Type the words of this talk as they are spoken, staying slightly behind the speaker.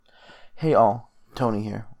Hey all, Tony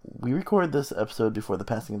here. We recorded this episode before the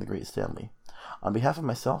passing of the great Stan Lee. On behalf of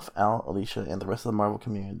myself, Al, Alicia, and the rest of the Marvel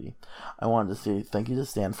community, I wanted to say thank you to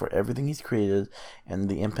Stan for everything he's created and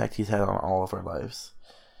the impact he's had on all of our lives.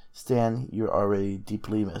 Stan, you're already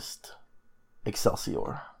deeply missed.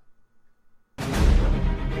 Excelsior.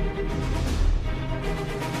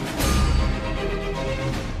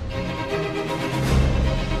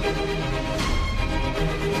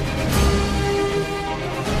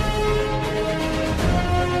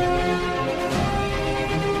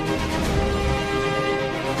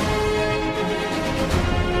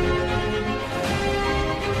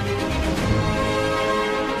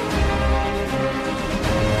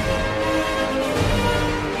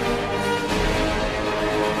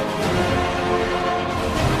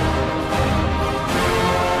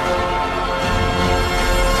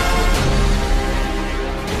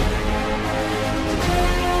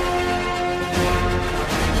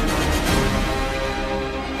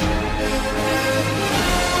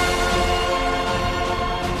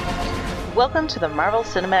 Welcome to the Marvel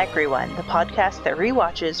Cinematic Rewind, the podcast that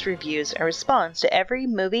rewatches, reviews, and responds to every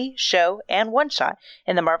movie, show, and one-shot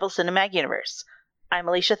in the Marvel Cinematic Universe. I'm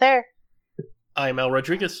Alicia Thayer. I'm Al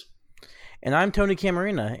Rodriguez. And I'm Tony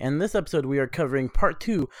Camarina, and in this episode we are covering part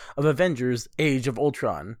 2 of Avengers Age of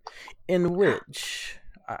Ultron, in which...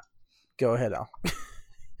 go ahead, Al.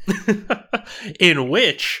 In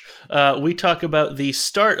which we talk about the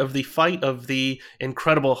start of the fight of the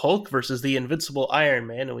Incredible Hulk versus the Invincible Iron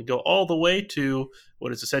Man, and we go all the way to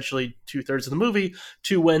what is essentially 2/3 of the movie,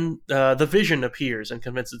 to when the Vision appears and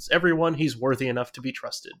convinces everyone he's worthy enough to be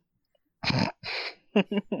trusted.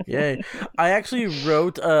 Yay. I actually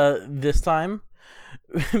wrote this time,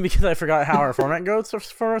 because I forgot how our format goes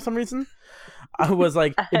for some reason. I was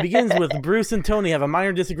like, it begins with Bruce and Tony have a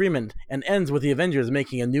minor disagreement and ends with the Avengers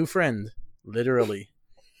making a new friend. Literally.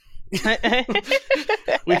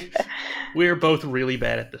 We're both really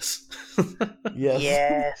bad at this. Yes.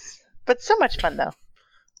 Yes. But so much fun, though.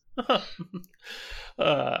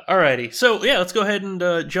 Alrighty. So, yeah, let's go ahead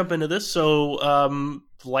and jump into this. So,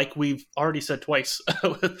 like we've already said twice,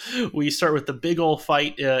 we start with the big old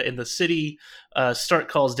fight in the city. Stark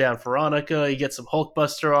calls down Veronica. He gets some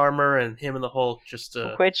Hulkbuster armor, and him and the Hulk just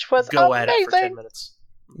Which was go amazing. at it for 10 minutes.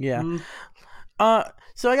 Yeah.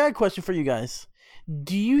 So I got a question for you guys.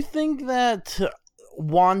 Do you think that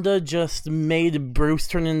Wanda just made Bruce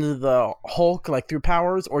turn into the Hulk, like through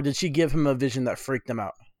powers, or did she give him a vision that freaked him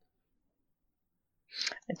out?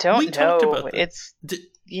 I don't We know. talked about that. It's...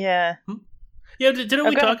 Yeah, didn't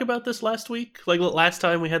we talk about this last week? Like last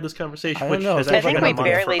time we had this conversation? I don't know. Has I I actually think been we a month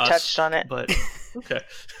barely for us, touched on it. But okay.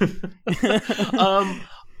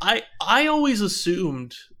 I always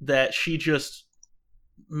assumed that she just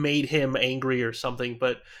made him angry or something,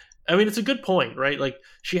 but I mean it's a good point, right? Like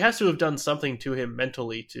she has to have done something to him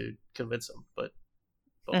mentally to convince him, but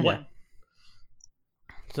what?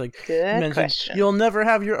 It's like, Good mentioned, question. you'll never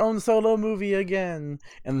have your own solo movie again.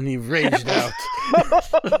 And then he raged out.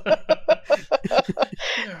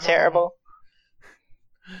 Terrible.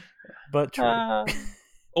 But true.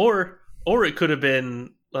 Or it could have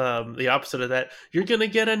been the opposite of that. You're gonna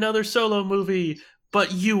get another solo movie,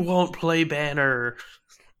 but you won't play Banner.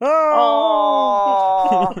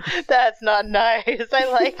 Oh, that's not nice. I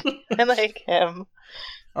like him.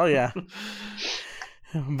 Oh, yeah.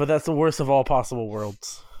 But that's the worst of all possible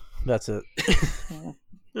worlds. That's it.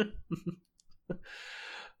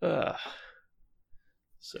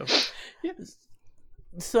 So, yeah.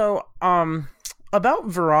 So, about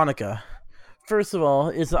Veronica. First of all,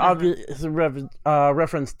 it's obvious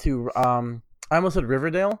reference to I almost said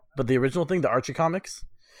Riverdale, but the original thing, the Archie comics,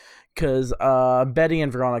 because Betty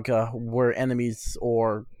and Veronica were enemies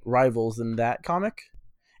or rivals in that comic,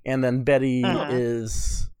 and then Betty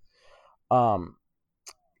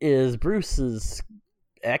is Bruce's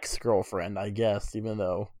ex-girlfriend, I guess, even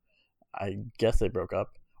though I guess they broke up,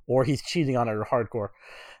 or he's cheating on her hardcore.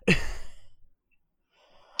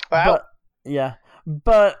 Wow.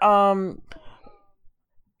 But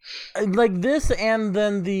like this, and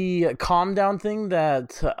then the calm down thing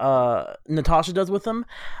that Natasha does with them.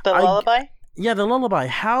 The lullaby? Yeah, the lullaby.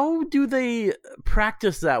 How do they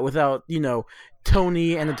practice that without,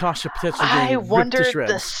 Tony and Natasha potentially getting I ripped to wondered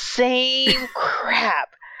shreds? the same crap.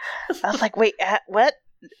 I was like, wait, what?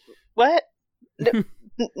 What?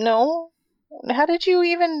 No? How did you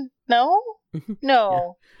even know?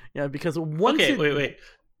 No. Yeah, because once Okay, wait.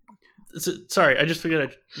 Sorry, I just figured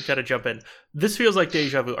I gotta jump in. This feels like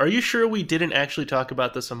deja vu. Are you sure we didn't actually talk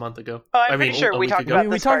about this a month ago? Oh, I'm pretty sure we talked about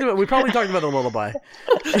we this talked part. about. We probably talked about the lullaby.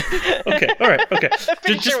 Okay, all right, okay. I'm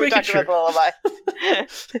pretty Just sure we making talked about the lullaby.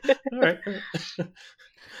 All right.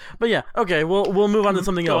 But yeah, okay, we'll move on to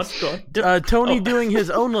something else. Go on. Tony doing his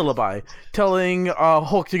own lullaby, telling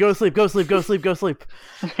Hulk to go to sleep, go sleep, go sleep, go sleep.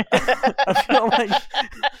 I feel like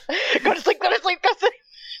go to sleep, go to sleep, go to sleep.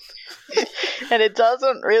 And it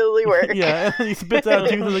doesn't really work. Yeah, he spits out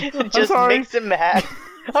tooth and like, I'm Just sorry. makes him mad.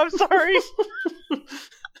 I'm sorry.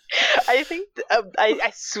 I think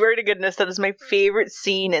I swear to goodness that is my favorite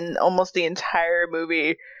scene in almost the entire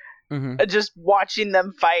movie. Mm-hmm. Just watching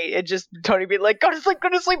them fight, and just Tony be like, go to sleep,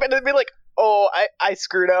 and then be like, oh, I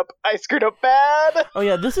screwed up bad. Oh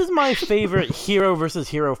yeah, this is my favorite hero versus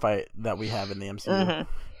hero fight that we have in the MCU. Mm-hmm.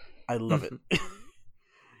 I love it.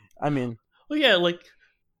 I mean, well, yeah, like,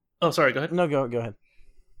 oh, sorry, go ahead. No, go ahead.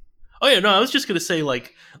 Oh yeah, no, I was just gonna say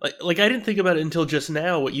like I didn't think about it until just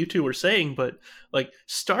now what you two were saying, but like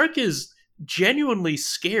Stark is genuinely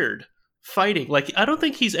scared fighting. Like I don't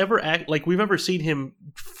think he's ever we've ever seen him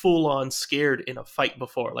full on scared in a fight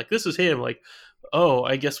before. Like this is him. Like, oh,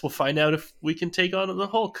 I guess we'll find out if we can take on the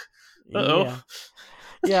Hulk. Uh-oh.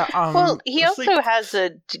 Yeah. Well, he also has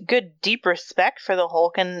a good, deep respect for the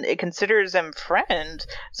Hulk, and it considers him friend.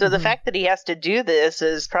 So the fact that he has to do this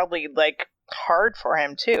is probably like hard for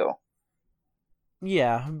him too.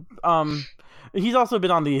 Yeah. He's also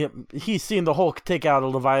been he's seen the Hulk take out a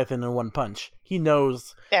Leviathan in one punch. He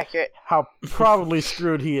knows accurate how probably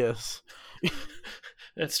screwed he is.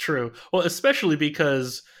 That's true. Well, especially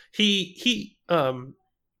because he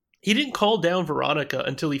didn't call down Veronica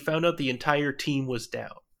until he found out the entire team was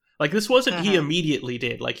down. Like this wasn't he immediately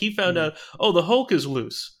did. Like he found out, oh, the Hulk is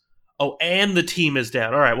loose. Oh, and the team is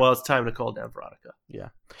down. All right, well, it's time to call down Veronica. Yeah.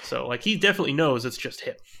 So like he definitely knows it's just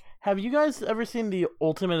him. Have you guys ever seen the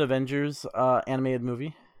Ultimate Avengers animated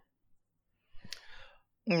movie?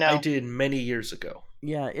 No. I did many years ago.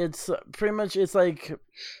 Yeah, it's pretty much, it's like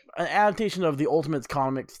an adaptation of the Ultimates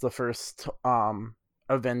comics, the first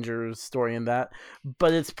Avengers story in that.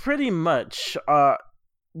 But it's pretty much all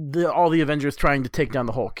the Avengers trying to take down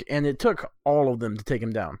the Hulk. And it took all of them to take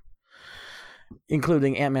him down,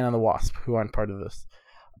 including Ant-Man and the Wasp, who aren't part of this.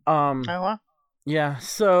 Oh, wow. Yeah,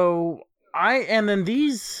 so and then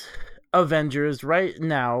these Avengers right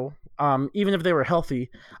now, even if they were healthy,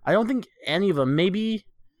 I don't think any of them, maybe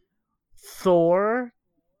Thor,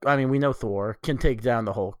 I mean, we know Thor can take down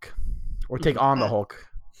the Hulk, or take on the Hulk.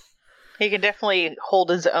 He can definitely hold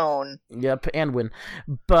his own. Yep, and win.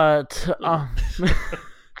 But,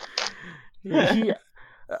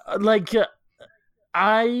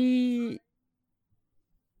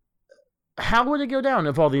 how would it go down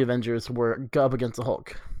if all the Avengers were up against the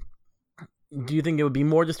Hulk? Do you think it would be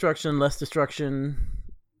more destruction, less destruction?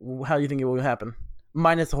 How do you think it would happen?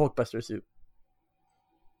 Minus the Hulkbuster suit.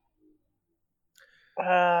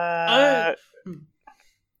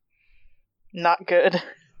 Not good.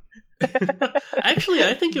 Actually,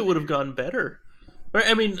 I think it would have gone better.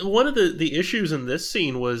 I mean, one of the issues in this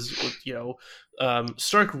scene was,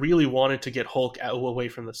 Stark really wanted to get Hulk away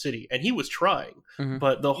from the city, and he was trying,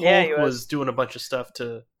 but the Hulk was doing a bunch of stuff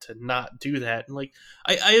to not do that. And like,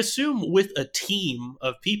 I assume with a team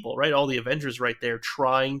of people, right, all the Avengers right there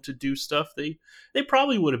trying to do stuff, they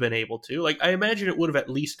probably would have been able to. Like, I imagine it would have at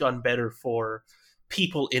least gone better for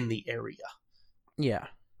people in the area. Yeah,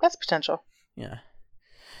 that's potential. Yeah,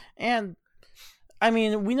 and I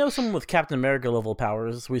mean, we know someone with Captain America level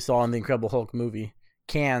powers we saw in the Incredible Hulk movie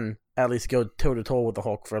can at least go toe-to-toe with the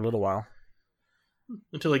Hulk for a little while.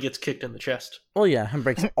 Until he gets kicked in the chest. Well, yeah, and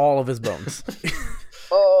breaks all of his bones.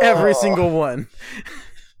 Every single one.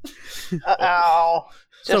 Ow.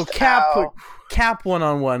 So Cap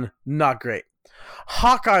one-on-one, not great.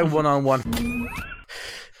 Hawkeye one-on-one.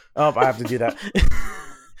 Oh, I have to do that.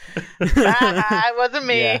 It wasn't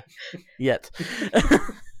me. Yeah. Yet.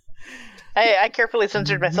 I carefully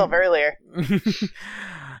censored myself earlier.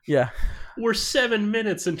 Yeah. We're 7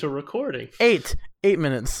 minutes into recording. 8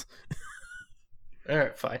 minutes. All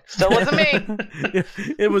right, fine. Still wasn't me.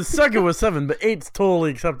 It was 7, but 8's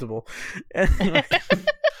totally acceptable.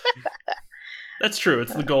 That's true.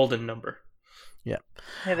 It's the golden number. Yeah.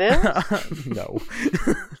 It is? No.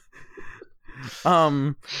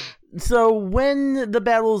 So when the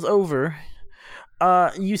battle's over,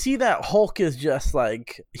 you see that Hulk is just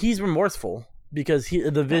like, he's remorseful because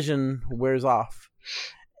the vision wears off.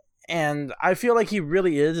 And I feel like he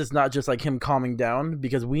really is. It's not just like him calming down,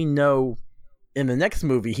 because we know in the next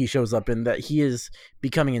movie he shows up in that he is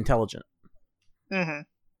becoming intelligent. Mm-hmm.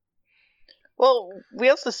 Well, we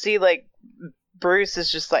also see like Bruce is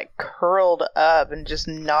just like curled up and just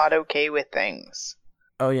not okay with things.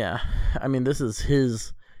 Oh yeah. I mean, this is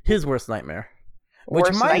his worst nightmare.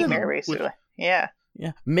 Worst nightmare, basically. Yeah.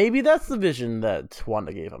 Yeah. Maybe that's the vision that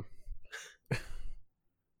Wanda gave him.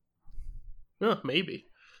 Oh, maybe.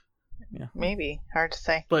 Yeah. Maybe. Hard to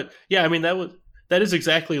say. But yeah, I mean that is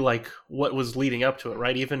exactly like what was leading up to it,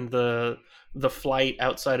 right? Even the flight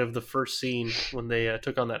outside of the first scene when they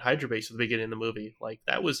took on that Hydra base at the beginning of the movie, like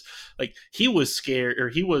that was like he was scared or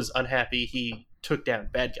he was unhappy. He took down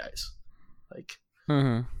bad guys. Like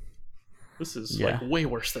this is like way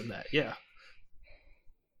worse than that. Yeah.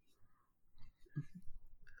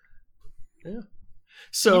 Yeah.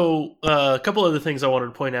 So a couple other things I wanted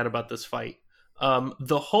to point out about this fight.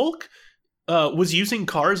 The Hulk was using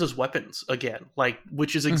cars as weapons again, like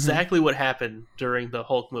which is exactly what happened during the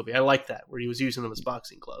Hulk movie. I like that, where he was using them as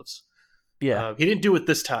boxing gloves. Yeah, he didn't do it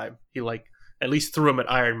this time. He like at least threw him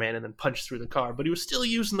at Iron Man and then punched through the car, but he was still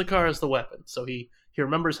using the car as the weapon. So he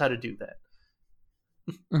remembers how to do that.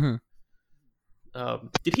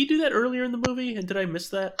 Did he do that earlier in the movie? And did I miss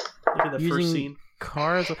that? Maybe the first scene.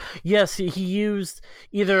 Cars. Yes, he used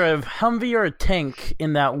either a Humvee or a tank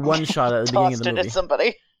in that one shot at the beginning of the movie. Tossed it at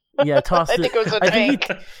somebody. Yeah, tossed it. I think it was a tank.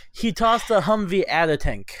 Think he tossed a Humvee at a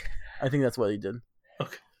tank. I think that's what he did.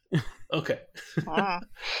 Okay.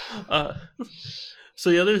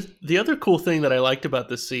 So the other cool thing that I liked about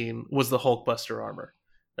this scene was the Hulkbuster armor.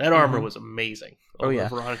 That armor was amazing. The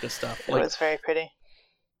Veronica stuff. It was very pretty.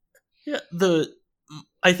 Yeah,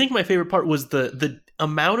 I think my favorite part was the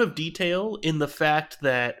amount of detail in the fact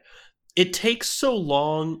that it takes so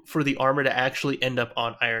long for the armor to actually end up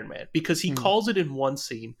on Iron Man, because he calls it in one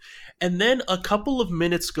scene, and then a couple of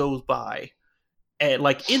minutes goes by, and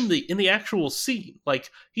like in the actual scene, like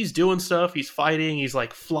he's doing stuff, he's fighting, he's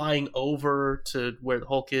like flying over to where the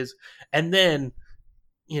Hulk is, and then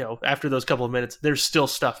after those couple of minutes, there's still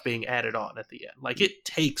stuff being added on at the end. Like it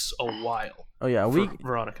takes a while. Oh yeah, for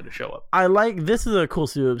Veronica to show up. I like this is a cool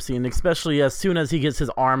suit scene, especially as soon as he gets his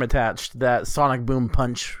arm attached. That sonic boom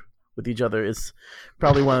punch with each other is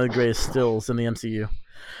probably one of the greatest stills in the MCU.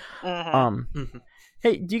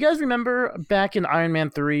 Hey, do you guys remember back in Iron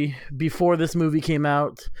Man 3, before this movie came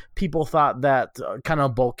out, people thought that kind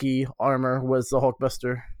of bulky armor was the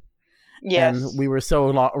Hulkbuster? Yes. And we were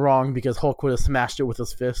so wrong because Hulk would have smashed it with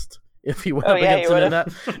his fist if he went up against him in that.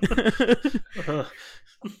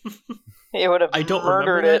 He would have I don't murdered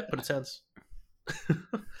remember it. that, but it sounds...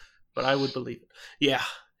 but I would believe it. Yeah,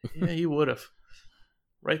 he would have.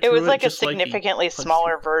 Right. It was like a significantly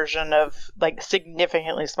smaller version of the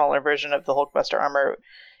Hulkbuster armor.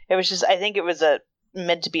 It was just, I think it was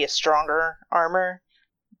meant to be a stronger armor.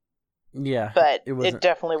 Yeah, but it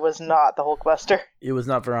definitely was not the Hulkbuster. It was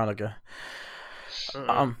not Veronica.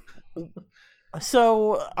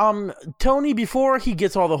 So Tony, before he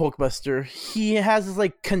gets all the Hulkbuster, he has this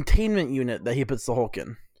like containment unit that he puts the Hulk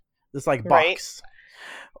in. This like box.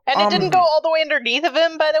 And it didn't go all the way underneath of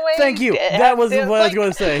him, by the way. Thank you. That was what I was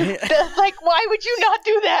going to say. Like, why would you not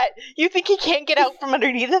do that? You think he can't get out from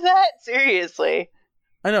underneath of that? Seriously.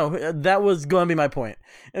 I know. That was going to be my point.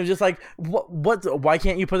 It was just like, why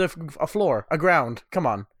can't you put a floor, a ground? Come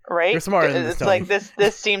on. Right? You're smarter than this, It's like, this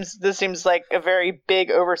seems like a very big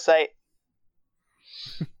oversight.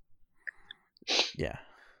 Yeah.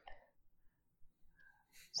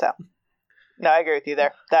 So, no, I agree with you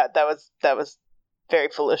there. That was very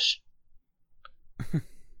foolish.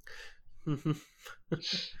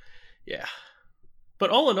 Yeah.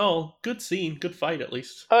 But all in all, good scene, good fight at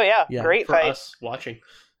least. Oh yeah. Great for fight. Us watching.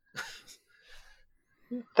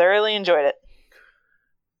 Thoroughly enjoyed it.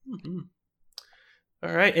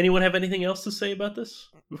 All right. Anyone have anything else to say about this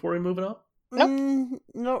before we move it on? Nope.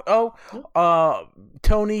 No. Oh,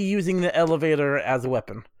 Tony using the elevator as a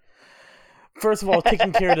weapon. First of all,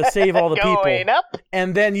 taking care to save all the Going people, up.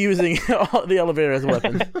 and then using the elevator as a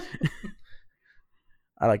weapon.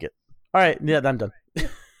 I like it. All right, yeah, I'm done.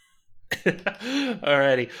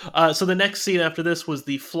 Alrighty. So the next scene after this was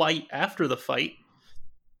the flight after the fight.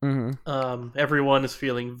 Everyone is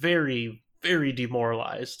feeling very, very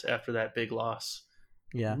demoralized after that big loss.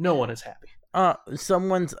 Yeah, no one is happy.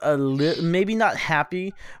 Someone's maybe not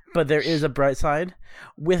happy, but there is a bright side.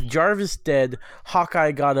 With Jarvis dead,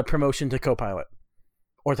 Hawkeye got a promotion to co-pilot.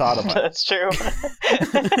 Or to autopilot. That's true.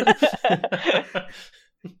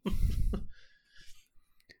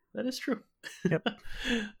 That is true. Yep.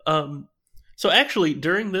 So actually,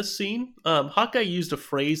 during this scene, Hawkeye used a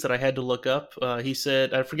phrase that I had to look up. He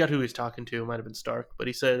said, I forgot who he was talking to, it might have been Stark, but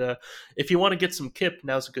he said, if you want to get some kip,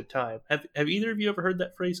 now's a good time. Have either of you ever heard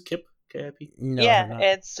that phrase, kip? K-I-P? No, yeah,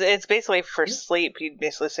 it's basically for sleep. He's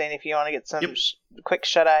basically saying if you want to get some quick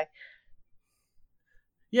shut-eye.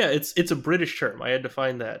 Yeah, it's a British term. I had to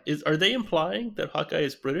find that. Are they implying that Hawkeye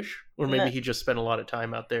is British, or maybe he just spent a lot of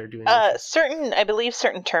time out there doing? I believe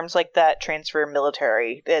certain terms like that transfer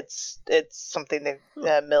military. It's something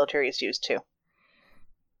that military is used to.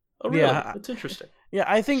 Oh, really? Yeah, that's interesting. Yeah,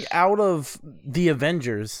 I think out of the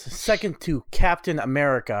Avengers, second to Captain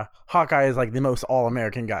America, Hawkeye is like the most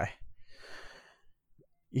all-American guy.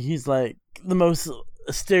 He's like the most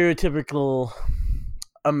stereotypical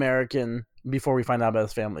American before we find out about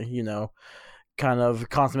his family, kind of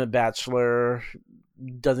consummate bachelor,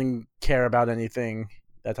 doesn't care about anything,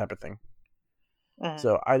 that type of thing.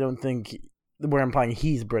 So I don't think we're implying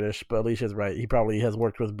he's British, but Alicia's right. He probably has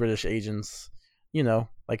worked with British agents,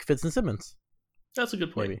 like Fitz and Simmons. That's a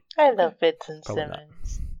good point. Maybe. I love Fitz and Probably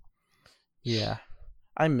Simmons. Yeah,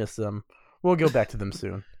 I miss them. We'll go back to them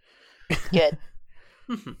soon. Good.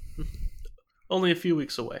 Only a few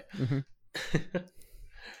weeks away. Mm-hmm.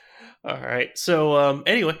 All right. So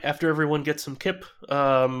anyway, after everyone gets some kip,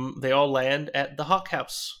 they all land at the Hawk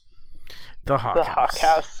House. The Hawk The House.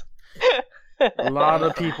 Hawk House. A lot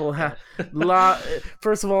of people have.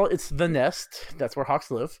 First of all, it's the nest. That's where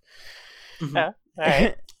hawks live. Mhm. All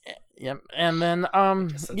right. Yep. And then,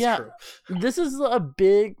 Guess that's yeah, true. this is a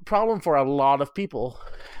big problem for a lot of people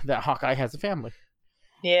that Hawkeye has a family.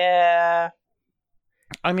 Yeah.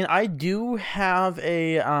 I mean, I do have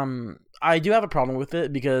a problem with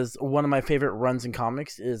it because one of my favorite runs in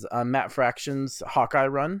comics is Matt Fraction's Hawkeye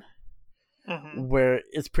run, where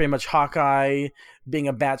it's pretty much Hawkeye being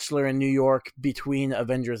a bachelor in New York between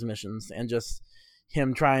Avengers missions and just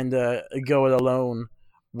him trying to go it alone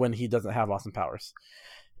when he doesn't have awesome powers.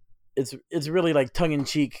 It's really like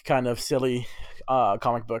tongue-in-cheek kind of silly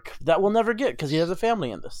comic book that we'll never get because he has a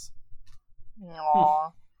family in this.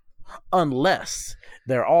 Aww. Unless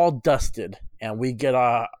they're all dusted and we get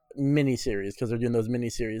a miniseries because they're doing those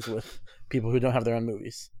miniseries with people who don't have their own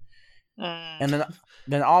movies. And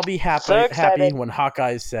then I'll be happy when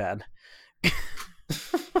Hawkeye's sad.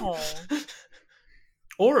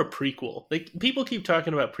 Or a prequel. People keep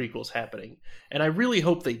talking about prequels happening, and I really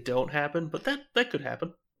hope they don't happen, but that could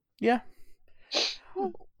happen. Yeah.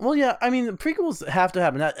 Well, yeah, I mean, prequels have to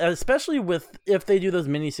happen, especially if they do those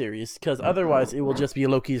miniseries, because otherwise it will just be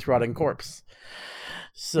Loki's rotting corpse.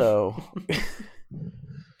 So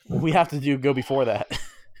we have to go before that.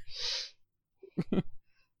 I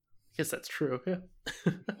guess that's true. Yeah.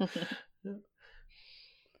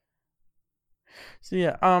 So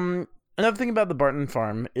yeah, another thing about the Barton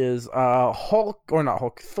farm is Thor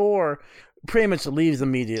pretty much leaves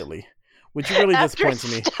immediately, which really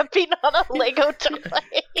disappoints me. Stepping on a Lego toy.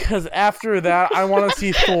 Because after that, I want to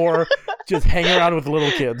see Thor just hang around with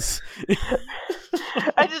little kids.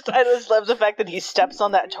 I just love the fact that he steps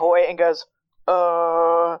on that toy and goes,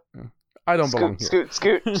 I don't belong here.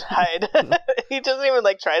 Scoot, hide. He doesn't even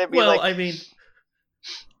try to be I mean,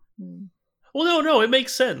 well, no, it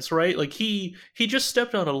makes sense, right? Like he just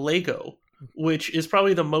stepped on a Lego, which is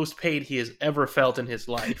probably the most paid he has ever felt in his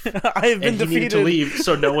life. I've been defeated. He needed to leave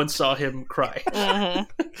so no one saw him cry.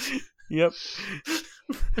 Yep.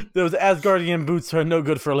 Those Asgardian boots are no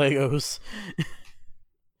good for Legos.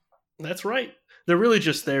 That's right. They're really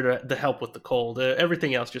just there to help with the cold.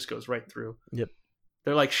 Everything else just goes right through. Yep.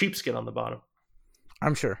 They're like sheepskin on the bottom.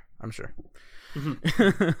 I'm sure.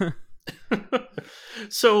 Mm-hmm.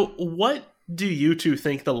 So, what do you two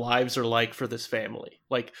think the lives are like for this family?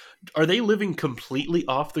 Like, are they living completely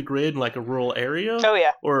off the grid in like a rural area? Oh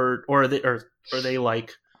yeah. Or are they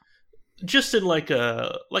like just in like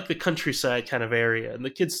the countryside kind of area, and the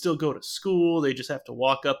kids still go to school? They just have to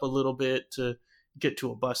walk up a little bit to get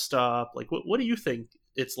to a bus stop. Like, what do you think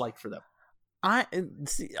it's like for them?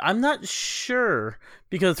 I'm not sure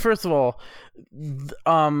because first of all,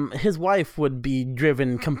 his wife would be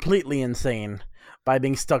driven completely insane by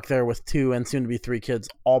being stuck there with 2 and soon to be 3 kids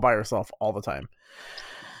all by herself all the time.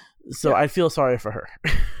 So yeah. I feel sorry for her.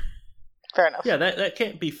 Fair enough. Yeah, that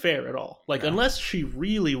can't be fair at all. Like, unless she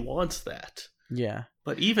really wants that. Yeah.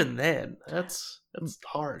 But even then, that's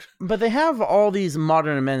hard. But they have all these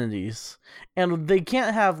modern amenities, and they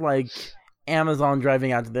can't have like Amazon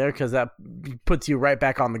driving out there because that puts you right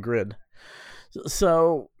back on the grid.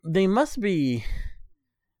 So they must be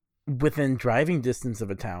within driving distance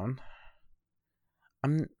of a town.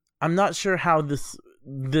 I'm not sure how this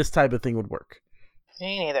type of thing would work.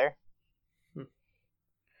 Me neither.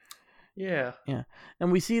 Yeah.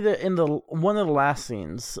 And we see that in one of the last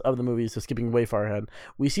scenes of the movie, so skipping way far ahead,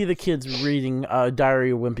 we see the kids reading Diary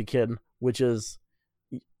of a Wimpy Kid, which is,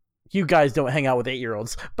 you guys don't hang out with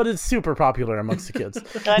 8-year-olds, but it's super popular amongst the kids.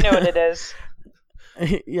 I know what it is.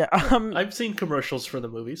 Yeah. I've seen commercials for the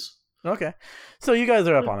movies. Okay. So you guys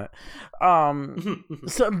are up on it.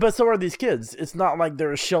 So are these kids. It's not like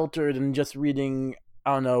they're sheltered and just reading,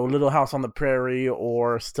 I don't know, Little House on the Prairie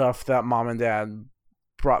or stuff that mom and dad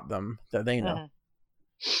brought them that they know.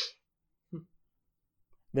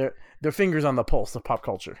 Their fingers on the pulse of pop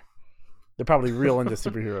culture. They're probably real into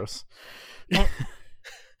superheroes.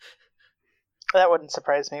 That wouldn't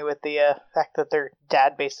surprise me with the fact that their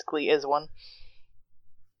dad basically is one.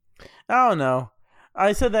 I don't know.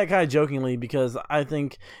 I said that kind of jokingly because I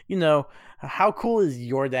think, how cool is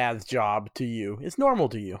your dad's job to you? It's normal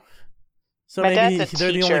to you. So My maybe dad's a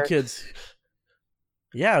they're the teacher. only kids.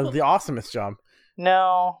 Yeah, the awesomest job.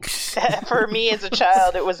 No. For me as a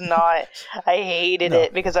child, it was not. I hated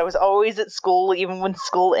it because I was always at school, even when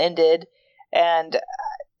school ended, and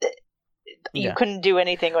you couldn't do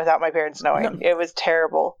anything without my parents knowing. No. It was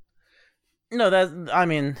terrible. No,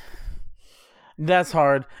 that's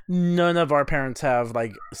hard. None of our parents have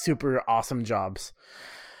like super awesome jobs.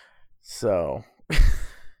 So,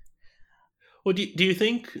 Well, do you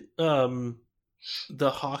think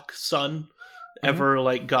the Hawk son ever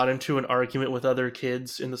like got into an argument with other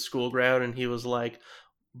kids in the school ground, and he was like,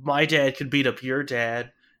 "My dad could beat up your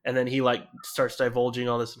dad," and then he like starts divulging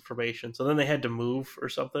all this information. So then they had to move or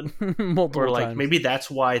something, multiple or like times. maybe that's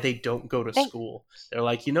why they don't go to school. They're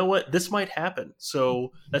like, you know what, this might happen,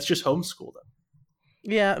 so let's just homeschool them.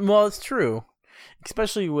 Yeah, well, it's true.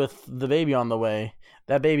 Especially with the baby on the way,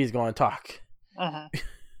 that baby's going to talk. Uh-huh.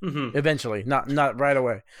 Eventually, not right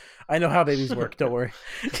away. I know how babies work. Don't worry.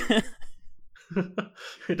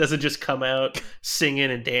 It doesn't just come out singing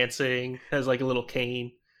and dancing. Has like a little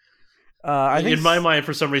cane. I think in my mind,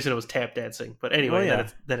 for some reason, it was tap dancing. But anyway, Oh, yeah.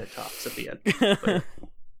 then it talks at the end. But,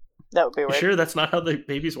 That would be you weird. sure that's not how the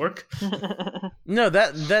babies work? No,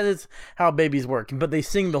 that is how babies work. But they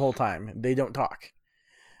sing the whole time. They don't talk.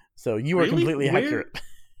 So you are Really? completely Where- accurate.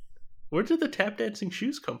 Where did the tap dancing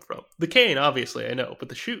shoes come from? The cane, obviously, I know, but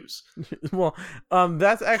the shoes. Well,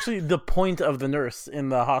 that's actually the point of the nurse in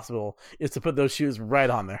the hospital is to put those shoes right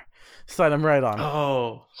on there, slide them right on.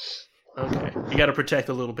 Oh, okay. You got to protect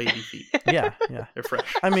the little baby feet. Yeah. They're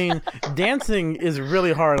fresh. I mean, dancing is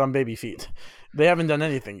really hard on baby feet. They haven't done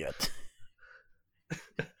anything yet.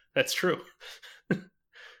 That's true.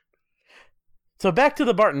 So back to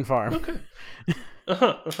the Barton farm.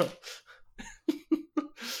 Okay.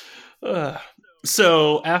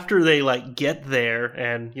 So after they like get there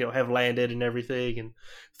and have landed and everything, and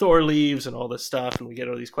Thor leaves and all this stuff, and we get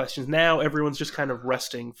all these questions, now everyone's just kind of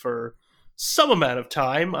resting for some amount of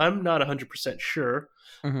time. I'm not 100% sure.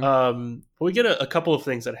 Mhm. But we get a couple of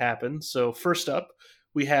things that happen. So first up,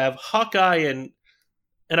 we have Hawkeye and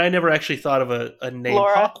I never actually thought of a name.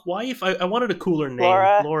 Laura. Hawkwife? I wanted a cooler name.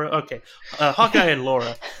 Laura. Okay. Hawkeye and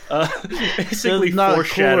Laura. Basically That's not a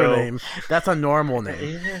foreshadow. cooler name. That's a normal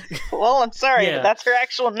name. Well, I'm sorry, Yeah. but that's her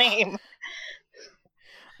actual name.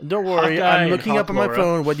 Don't worry, Hawkeye I'm and looking Hawk up on my Laura.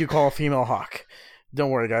 phone what you call a female hawk. Don't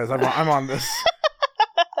worry, guys. I'm on this.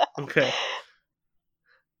 Okay.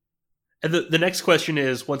 And the next question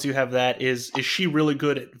is, once you have that, is she really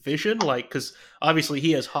good at vision? Like, because obviously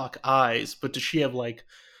he has hawk eyes, but does she have like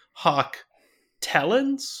hawk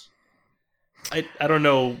talons? I don't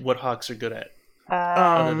know what hawks are good at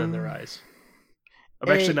other than their eyes.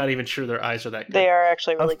 I'm actually not even sure their eyes are that good. They are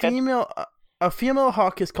actually really good. A female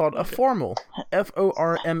hawk is called a Okay. formel.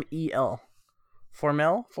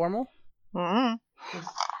 Formel. Formal. Mm-hmm.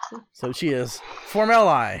 So she is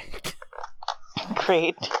formeli.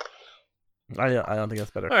 Great. I don't think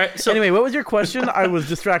that's better. All right. So Anyway, what was your question? I was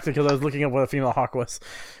distracted because I was looking up what a female hawk was.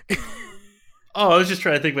 I was just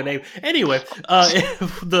trying to think of a name. Anyway,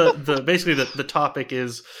 basically the topic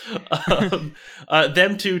is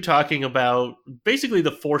them two talking about basically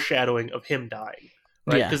the foreshadowing of him dying,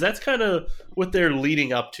 right? Yeah. Because that's kind of what they're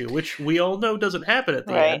leading up to, which we all know doesn't happen at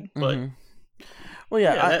the Right. end. But Mhm. Well,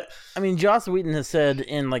 yeah, that- I mean, Joss Whedon has said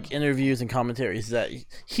in like interviews and commentaries that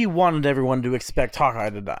he wanted everyone to expect Hawkeye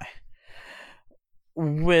to die.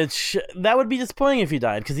 Which that would be disappointing if he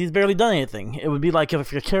died because he's barely done anything. It would be like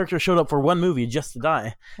if a character showed up for one movie just to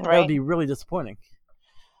die. That Right. would be really disappointing.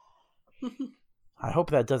 I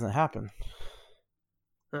hope that doesn't happen.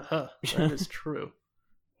 that is true.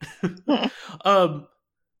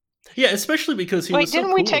 Yeah, especially because he Wait, was so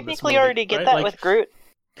didn't we cool in this technically movie, already get right? that Like, with Groot?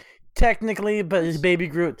 Technically, but his baby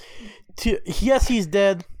Groot. Yes, he's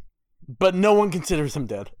dead, but no one considers him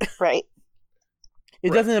dead. Right. It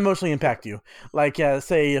Right. doesn't emotionally impact you. Like,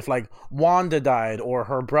 say if like Wanda died or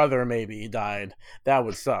her brother maybe died, that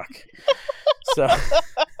would suck. So,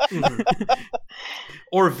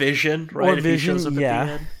 or Vision, right? Or if he shows Vision, up yeah.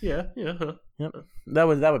 at the end. Yeah. Huh. yep,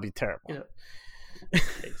 that would be terrible. Yeah.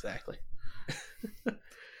 Exactly.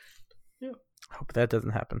 Hope that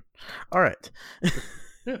doesn't happen. All right.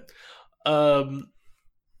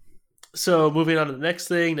 So moving on to the next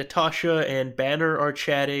thing, Natasha and Banner are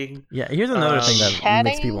chatting. Yeah, here's another thing that Chatting?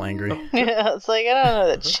 makes people angry. Yeah, it's like, I don't know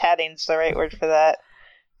that chatting's the right word for that.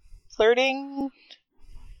 Flirting?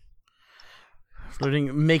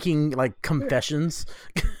 Flirting, making like confessions.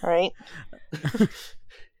 Right.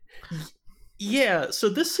 Yeah, so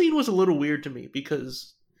this scene was a little weird to me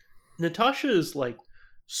because Natasha is like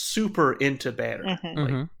super into Banner,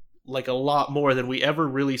 Mm-hmm. like a lot more than we ever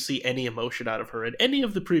really see any emotion out of her in any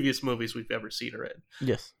of the previous movies we've ever seen her in.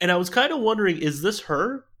 Yes. And I was kind of wondering, is this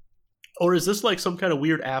her? Or is this like some kind of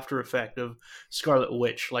weird after effect of Scarlet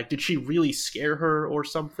Witch? Like, did she really scare her or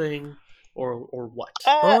something? Or what?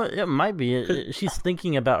 Well, it might be. She's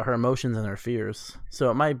thinking about her emotions and her fears.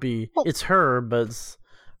 So it might be. It's her, but it's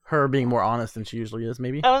her being more honest than she usually is,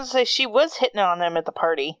 maybe. I was gonna say she was hitting on him at the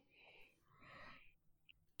party.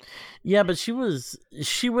 Yeah, but she was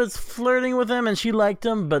flirting with him and she liked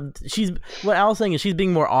him, but what Al's saying is she's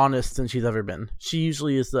being more honest than she's ever been. She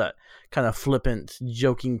usually is that kind of flippant,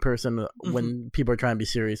 joking person when people are trying to be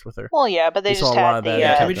serious with her. Well, yeah, but they just had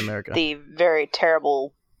the very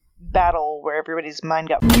terrible battle where everybody's mind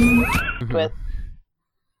got with.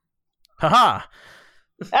 Haha!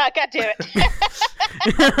 Ah, God damn it!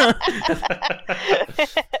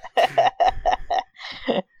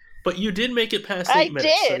 But you did make it past 8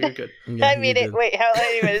 minutes, so you're good. Yeah, I made it. Wait, how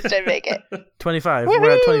many minutes did I make it? 25. Woo-hoo!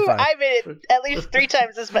 We're at 25. I made it at least 3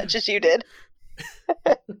 times as much as you did.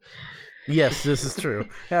 Yes, this is true.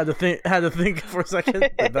 Had to think for a second,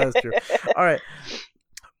 but that is true. All right.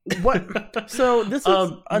 What? So this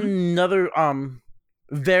is another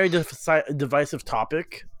very divisive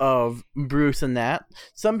topic of Bruce and Nat.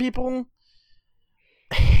 Some people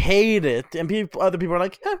hate it, and other people are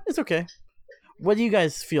like, it's okay. What do you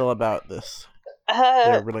guys feel about this?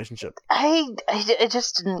 Their relationship? I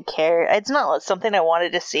just didn't care. It's not something I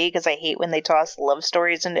wanted to see because I hate when they toss love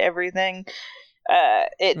stories into everything.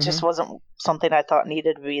 It just wasn't something I thought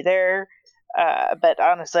needed to be there. But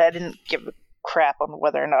honestly, I didn't give a crap on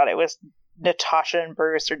whether or not it was Natasha and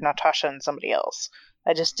Bruce or Natasha and somebody else.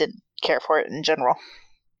 I just didn't care for it in general.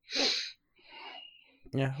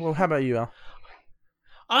 Yeah. Well, how about you, Al?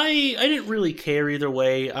 I didn't really care either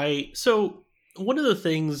way. So one of the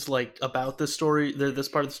things like about this story, this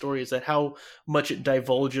part of the story, is that how much it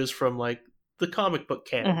divulges from like the comic book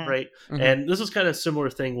canon, right? Mm-hmm. And this is kind of a similar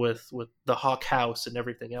thing with the Hawk House and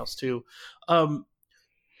everything else too.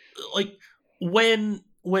 Like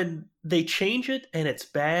when they change it and it's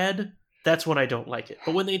bad, that's when I don't like it.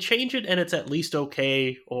 But when they change it and it's at least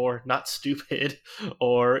okay or not stupid,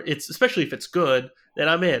 or it's especially if it's good, then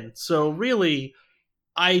I'm in. So really,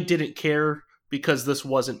 I didn't care because this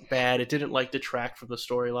wasn't bad. It didn't like detract from the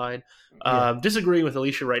storyline. Disagreeing with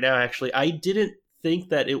Alicia right now, actually, I didn't think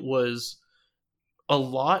that it was a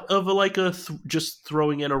lot of just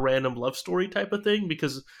throwing in a random love story type of thing,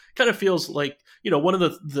 because it kind of feels like, one of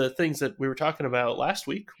the things that we were talking about last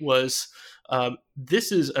week was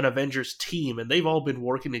this is an Avengers team and they've all been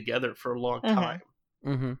working together for a long time.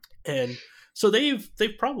 Mm-hmm. And so they've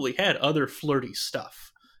probably had other flirty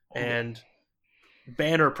stuff, and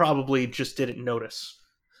Banner probably just didn't notice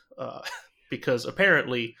because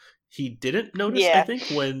apparently he didn't notice, I think,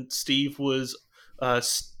 when Steve was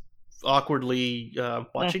awkwardly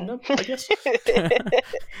watching them, I guess.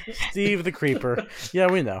 Steve the creeper. Yeah,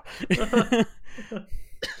 we know.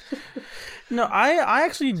 No, I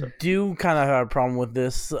actually do kind of have a problem with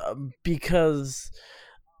this because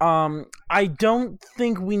I don't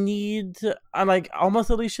think we need, like almost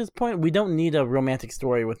Alicia's point, we don't need a romantic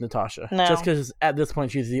story with Natasha. No. Just because at this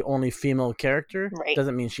point she's the only female character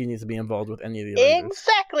doesn't mean she needs to be involved with any of the Avengers.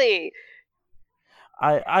 Exactly.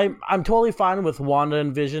 I'm totally fine with Wanda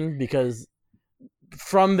and Vision because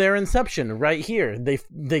from their inception, right here,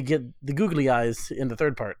 they get the googly eyes in the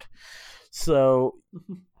third part. So,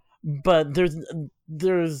 but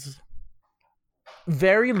there's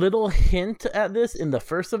very little hint at this in the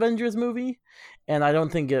first Avengers movie, and I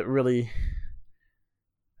don't think it really.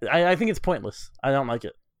 I think it's pointless. I don't like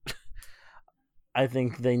it. I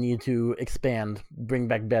think they need to expand, bring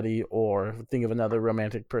back Betty, or think of another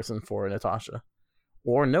romantic person for Natasha.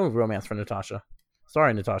 Or no romance for Natasha.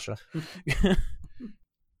 Sorry, Natasha.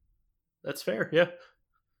 That's fair, yeah.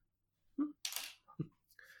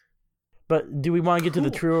 But do we want to get to the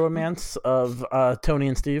true romance of Tony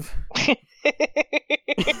and Steve? Let's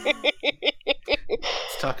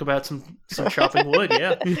talk about some chopping wood,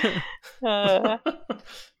 yeah.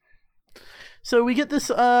 So we get this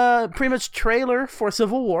pretty much trailer for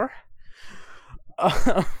Civil War.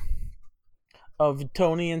 Of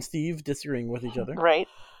Tony and Steve disagreeing with each other. Right.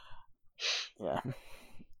 Yeah.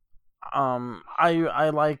 I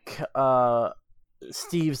like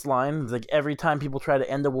Steve's line, like every time people try to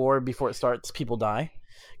end a war before it starts, people die.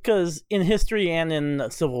 Because in history and in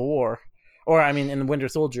Civil War, or I mean in Winter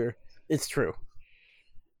Soldier, it's true.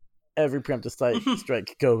 Every preemptive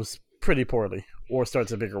strike goes pretty poorly, or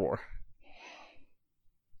starts a bigger war.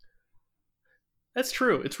 That's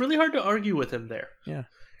true. It's really hard to argue with him there. Yeah,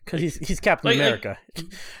 because he's Captain America.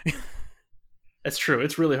 That's true.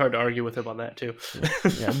 It's really hard to argue with him on that too.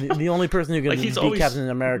 Yeah, the only person who can he's beat Captain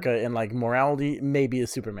America in like morality maybe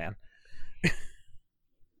is Superman.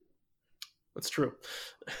 That's true.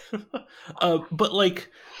 But like,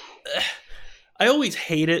 I always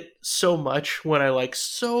hate it so much when I like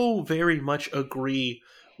so very much agree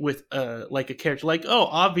with like a character. Like, oh,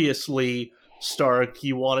 obviously, Stark,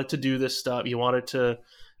 you wanted to do this stuff. You wanted to,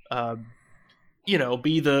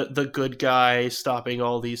 be the good guy, stopping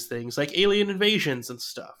all these things like alien invasions and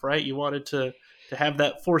stuff, right? You wanted to have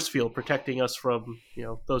that force field protecting us from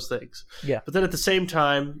those things. Yeah. But then at the same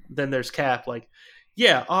time, then there's Cap, like,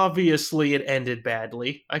 yeah, obviously it ended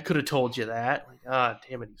badly. I could have told you that. Like,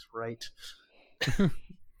 damn it, he's right.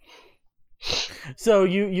 So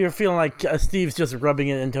you're feeling like Steve's just rubbing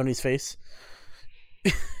it in Tony's face?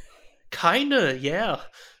 Kinda, yeah.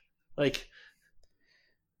 Like,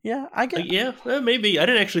 yeah, I get. Like, yeah, maybe. I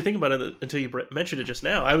didn't actually think about it until you mentioned it just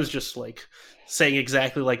now. I was just like saying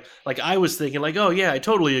exactly like I was thinking like, oh yeah, I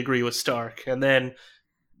totally agree with Stark, and then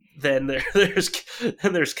there's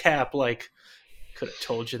Cap, like, could have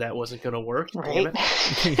told you that wasn't going to work. Right?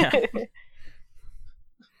 Damn it.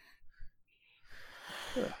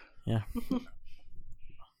 Yeah. Yeah.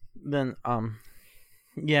 Then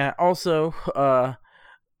yeah, also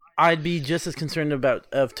I'd be just as concerned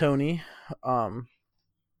of Tony about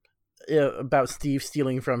Steve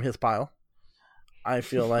stealing from his pile. I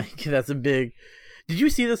feel like that's a big. Did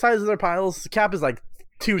you see the size of their piles? Cap is like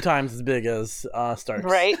 2 times as big as Stark's.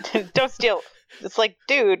 Right? Don't steal. It's like,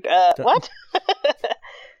 dude, what?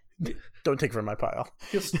 Don't take from my pile.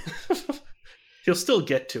 He'll still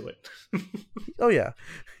get to it. Oh yeah.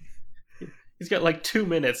 He's got like 2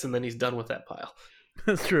 minutes and then he's done with that pile.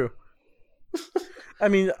 That's true. I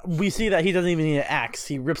mean, we see that he doesn't even need an axe.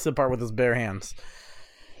 He rips it apart with his bare hands.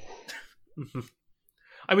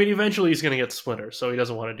 I mean, eventually he's going to get Splinter, so he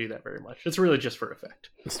doesn't want to do that very much. It's really just for effect.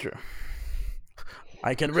 It's true.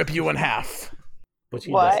 I can rip you in half. Which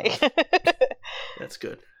why? That's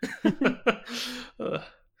good.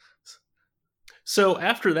 So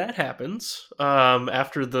after that happens,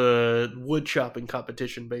 after the wood chopping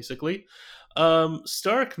competition, basically,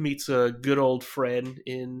 Stark meets a good old friend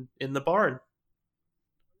in the barn.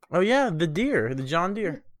 Oh yeah, the John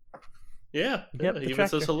Deere. Yeah, yep, he even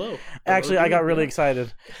says hello. Actually, I got really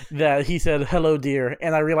excited that he said hello deer,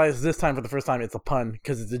 and I realized this time for the first time it's a pun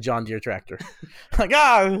because it's a John Deere tractor. Like,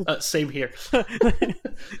 same here.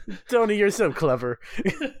 Tony, you're so clever.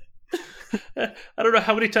 I don't know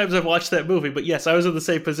how many times I've watched that movie, but yes, I was in the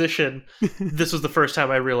same position. This was the first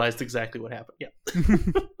time I realized exactly what happened. Yeah.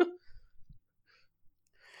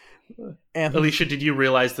 And Alicia, did you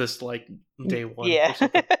realize this like day one? Yeah.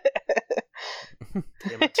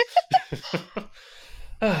 Damn it.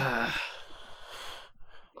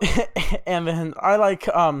 And then I like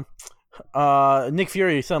Nick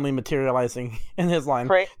Fury suddenly materializing in his line.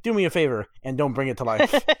 Right. Do me a favor and don't bring it to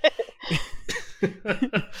life.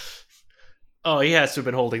 Oh, he has to have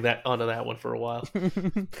been holding onto that one for a while.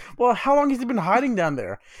 Well, how long has he been hiding down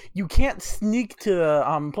there? You can't sneak to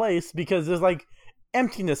the place because there's like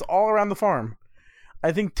emptiness all around the farm.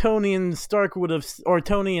 I think Tony and Steve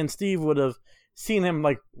would have seen him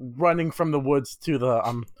like running from the woods to the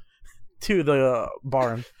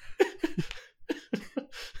barn.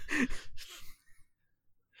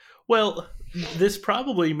 Well, this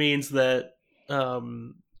probably means that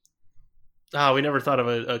we never thought of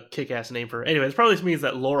a kick-ass name for her. Anyway, this probably means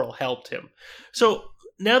that Laurel helped him. So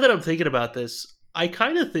now that I'm thinking about this, I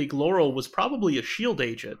kind of think Laurel was probably a S.H.I.E.L.D.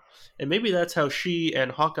 agent, and maybe that's how she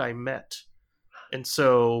and Hawkeye met. And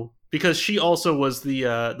so, because she also was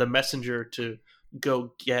the messenger to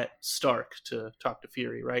go get Stark to talk to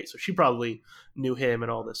Fury, right? So she probably knew him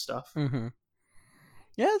and all this stuff. Mm-hmm.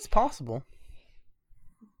 Yeah, it's possible.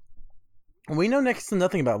 We know next to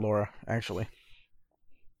nothing about Laura, actually.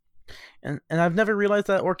 And I've never realized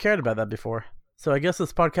that or cared about that before. So I guess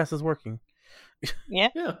this podcast is working. Yeah.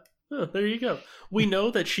 Yeah. Oh, there you go. We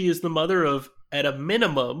know that she is the mother of, at a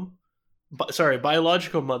minimum,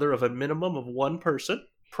 biological mother of a minimum of one person,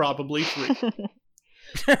 probably 3.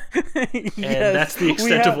 Yes, and that's the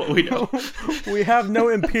extent of what we know. We have no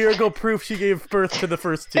empirical proof she gave birth to the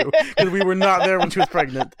first 2 because we were not there when she was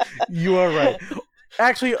pregnant. You are right.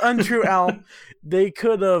 Actually, untrue, Al. They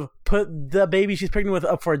could have put the baby she's pregnant with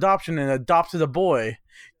up for adoption and adopted a boy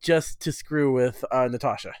just to screw with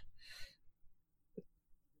Natasha.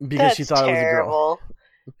 Because she thought terrible. It was a girl.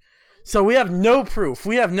 So we have no proof.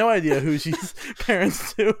 We have no idea who she's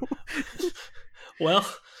parents to. Well,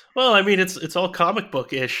 Well, I mean, it's all comic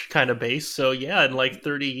book-ish kind of base. So yeah, in like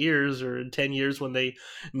 30 years or in 10 years when they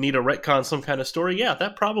need to retcon some kind of story, yeah,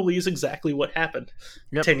 that probably is exactly what happened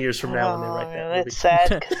 10 years from now when they write that movie. That's sad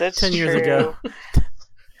because it's 10 years ago.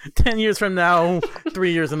 10 years from now,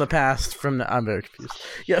 3 years in the past from now. I'm very confused.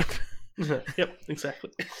 Yep. Yep,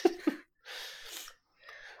 exactly.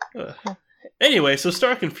 Anyway, so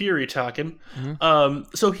Stark and Fury talking. Mm-hmm.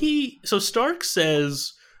 So Stark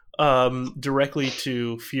says directly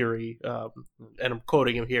to Fury, and I'm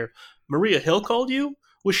quoting him here, Maria Hill called you?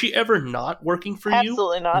 Was she ever not working for you?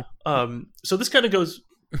 Absolutely not. So this kind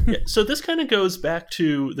of goes back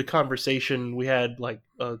to the conversation we had like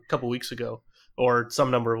a couple weeks ago, or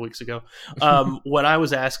some number of weeks ago, when I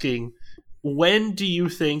was asking, when do you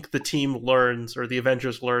think the team learns, or the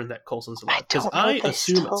Avengers learn, that Coulson's alive? Because I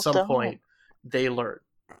assume at some point they learn.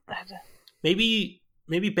 Maybe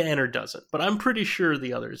Banner doesn't, but I'm pretty sure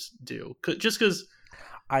the others do. Just because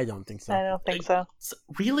I don't think so. I don't think so.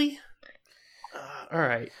 Really? All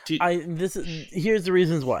right. Here's the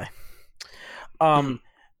reasons why.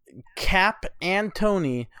 Cap and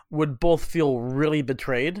Tony would both feel really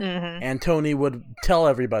betrayed, and Tony would tell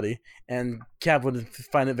everybody, and Cap would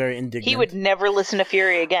find it very indignant. He would never listen to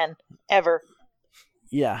Fury again, ever.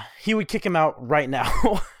 Yeah, he would kick him out right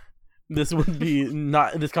now. This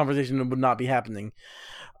conversation would not be happening.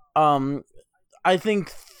 I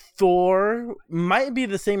think Thor might be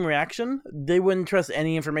the same reaction. They wouldn't trust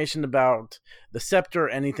any information about the scepter or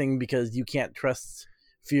anything because you can't trust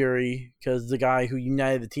Fury, because the guy who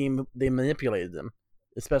united the team, they manipulated him,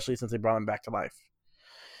 especially since they brought him back to life.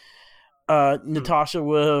 Natasha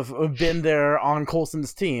would have been there on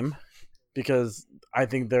Coulson's team because I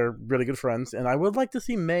think they're really good friends, and I would like to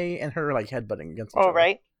see May and her like headbutting against each other.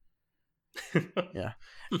 Right. Yeah.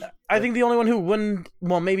 I think the only one who wouldn't,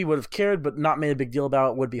 well, maybe would have cared but not made a big deal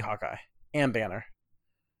about it would be Hawkeye and Banner.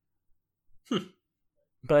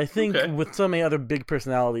 But I think with so many other big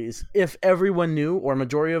personalities, if everyone knew, or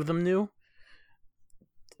majority of them knew,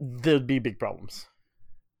 there'd be big problems.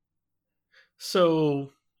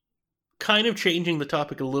 So, kind of changing the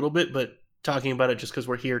topic a little bit, but talking about it just because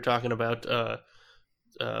we're here talking about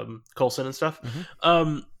Coulson and stuff.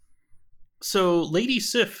 So, Lady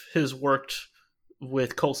Sif has worked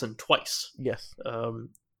with Coulson twice. Yes.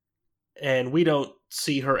 And we don't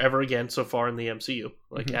see her ever again so far in the MCU,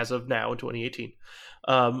 like as of now in 2018.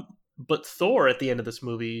 But Thor at the end of this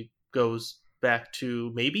movie goes back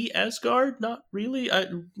to maybe Asgard? Not really.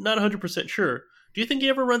 I'm not 100% sure. Do you think he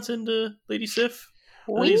ever runs into Lady Sif?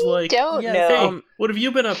 He's like, don't know. Hey, what have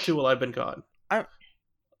you been up to while I've been gone?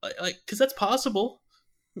 Because that's possible.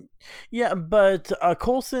 Yeah, but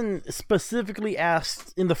Coulson specifically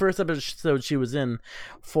asked in the first episode she was in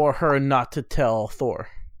for her not to tell Thor,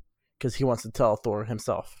 because he wants to tell Thor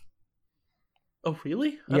himself. Oh,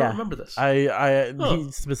 really? I don't remember this.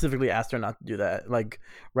 He specifically asked her not to do that, like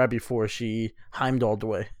right before she Heimdalled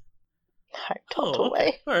away. Heimdalled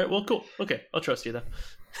away. All right. Well, cool. Okay, I'll trust you then.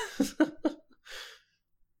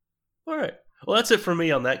 All right. Well, that's it for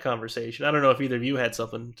me on that conversation. I don't know if either of you had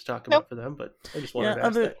something to talk about for them, but I just wanted to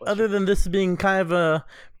ask that question. Other than this being kind of a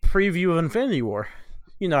preview of Infinity War,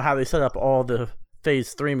 you know how they set up all the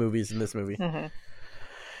Phase 3 movies in this movie.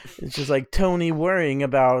 It's just like Tony worrying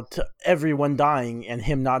about everyone dying and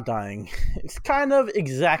him not dying. It's kind of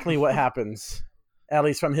exactly what happens, at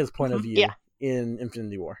least from his point of view, in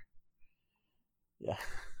Infinity War. Yeah.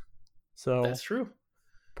 So that's true.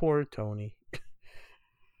 Poor Tony.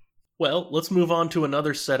 Well, let's move on to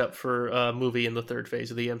another setup for a movie in the third phase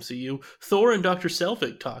of the MCU. Thor and Dr.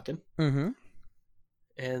 Selvig talking.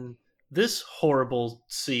 And this horrible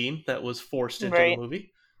scene that was forced into the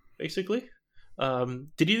movie, basically. I'm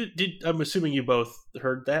assuming you both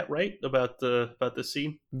heard that, right? About the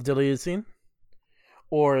scene? Deleted scene?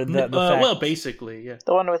 Or the fact... Well, basically, yeah.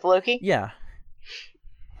 The one with Loki? Yeah.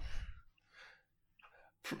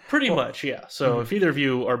 Pretty much, yeah. So if either of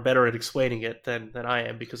you are better at explaining it than I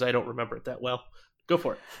am, because I don't remember it that well, go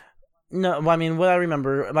for it. No, I mean, what I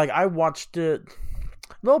remember, like, I watched it...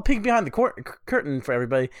 A little peek behind the curtain for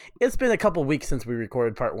everybody. It's been a couple weeks since we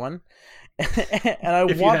recorded part 1. And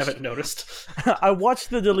you haven't noticed. I watched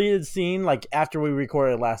the deleted scene, like, after we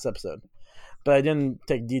recorded last episode. But I didn't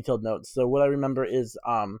take detailed notes. So what I remember is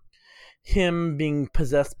him being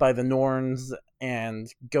possessed by the Norns and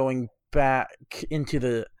going back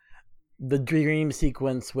into the dream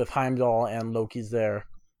sequence with Heimdall and Loki's there,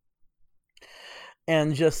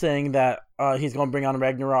 and just saying that he's going to bring on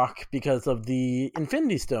Ragnarok because of the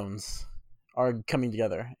Infinity Stones are coming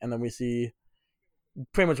together, and then we see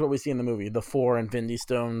pretty much what we see in the movie: the 4 Infinity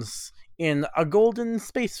Stones in a golden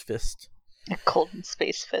space fist. A golden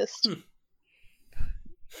space fist.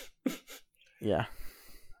 Yeah.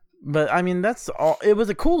 But I mean, that's all. It was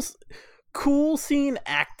a cool scene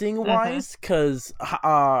acting wise because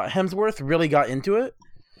Hemsworth really got into it.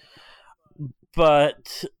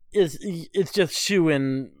 But it's just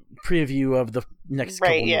shoe-in preview of the next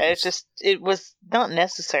couple right, yeah, movies. it was not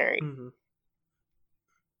necessary. Mm-hmm.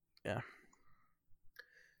 Yeah.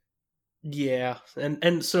 Yeah,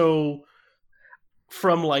 and so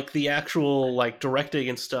from like the actual like directing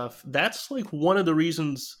and stuff, that's like one of the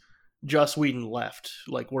reasons Joss Whedon left,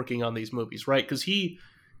 like working on these movies, right? Because he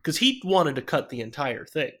wanted to cut the entire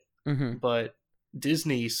thing, but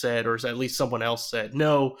Disney said, or at least someone else said,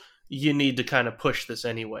 no, you need to kind of push this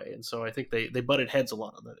anyway, and so I think they butted heads a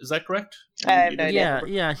lot on that. Is that correct? I have no idea.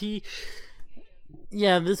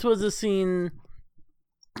 This was a scene.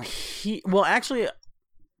 Actually,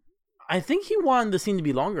 I think he wanted the scene to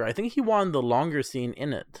be longer. I think he wanted the longer scene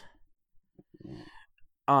in it.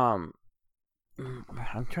 I'm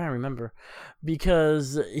trying to remember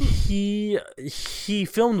because he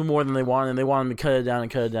filmed more than they wanted, and they wanted him to cut it down and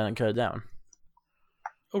cut it down and cut it down.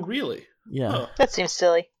 Oh, really? Yeah. Huh. That seems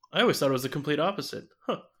silly. I always thought it was the complete opposite.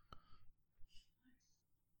 Huh.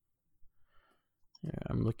 Yeah,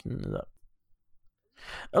 I'm looking it up.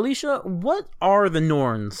 Alicia, what are the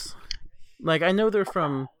Norns? Like, I know they're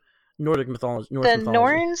from Nordic mythology.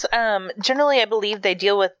 Norns, generally, I believe they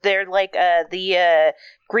deal with, they're like the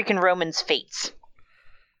Greek and Romans' fates.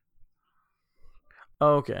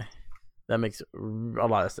 Oh, okay. That makes a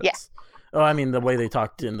lot of sense. Yeah. Oh, I mean, the way they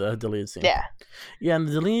talked in the deleted scene. Yeah. Yeah, in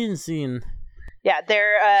the deleted scene... Yeah,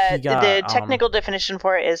 they're the technical definition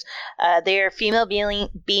for it is they are female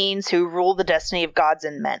beings who rule the destiny of gods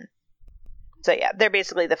and men. So yeah, they're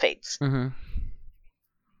basically the fates. Mm-hmm.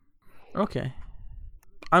 Okay.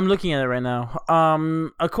 I'm looking at it right now.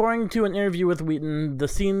 According to an interview with Whedon, the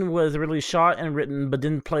scene was really shot and written, but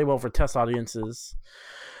didn't play well for test audiences.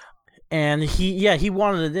 And he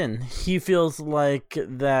wanted it in. He feels like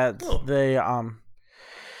that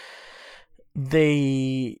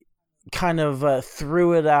they kind of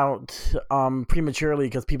threw it out prematurely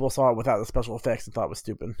because people saw it without the special effects and thought it was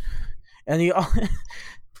stupid. And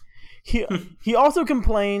he also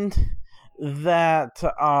complained that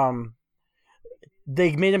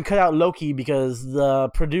they made him cut out Loki because the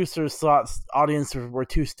producers thought audiences were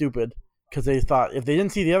too stupid because they thought if they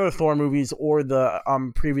didn't see the other Thor movies or the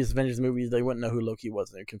previous Avengers movies, they wouldn't know who Loki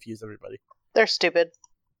was, and they confused everybody. They're stupid.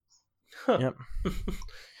 Huh. Yep.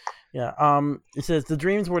 Yeah. It says the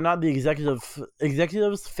dreams were not the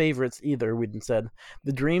executives' favorites either. Whedon said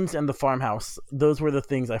the dreams and the farmhouse; those were the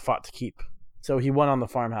things I fought to keep. So he won on the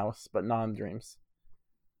farmhouse, but not on dreams,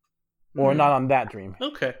 or not on that dream.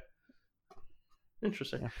 Okay.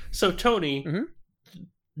 Interesting. Yeah. So Tony,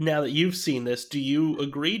 now that you've seen this, do you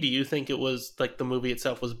agree? Do you think it was like the movie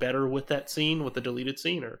itself was better with that scene, with the deleted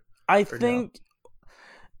scene, or? I think. No?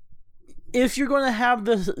 If you're going to have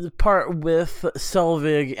this part with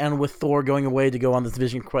Selvig and with Thor going away to go on this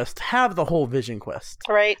vision quest, have the whole vision quest.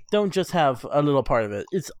 Right. Don't just have a little part of it.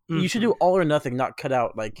 You should do all or nothing, not cut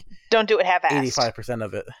out like... Don't do it half-assed. 85%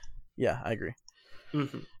 of it. Yeah, I agree.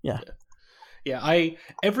 Mm-hmm. Yeah. Yeah,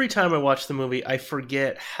 every time I watch the movie, I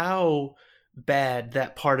forget how bad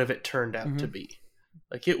that part of it turned out to be.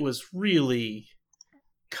 Like, it was really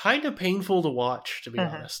kind of painful to watch, to be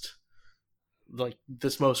honest. Like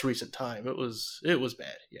this most recent time, it was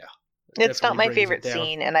bad. Yeah, it's not my favorite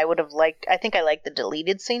scene, and I think I like the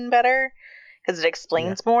deleted scene better because it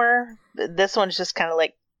explains more. This one's just kind of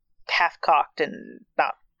like half cocked and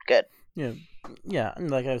not good. Yeah.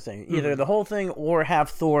 Like I was saying, either the whole thing or have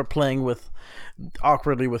Thor playing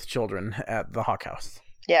awkwardly with children at the Hawk House.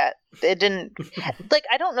 Yeah, it didn't. Like,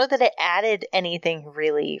 I don't know that it added anything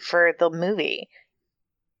really for the movie.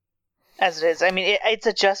 As it is. I mean,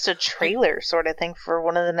 it's just a trailer sort of thing for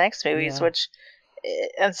one of the next movies, which,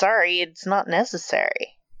 I'm sorry, it's not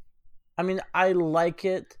necessary. I mean, I like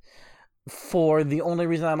it the only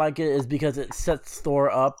reason I like it is because it sets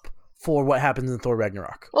Thor up for what happens in Thor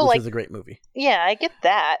Ragnarok, which is a great movie. Yeah, I get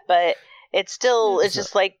that, but it's still, it's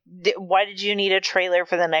just like, why did you need a trailer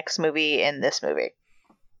for the next movie in this movie?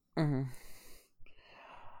 Mm-hmm.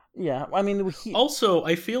 Yeah, I mean... Also,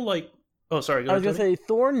 I feel like... Oh, sorry. I was going to say,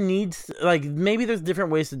 Thor needs... Like, maybe there's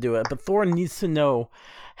different ways to do it, but Thor needs to know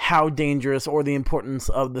how dangerous or the importance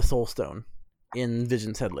of the Soul Stone in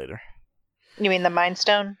Vision's head later. You mean the Mind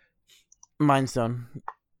Stone? Mind Stone.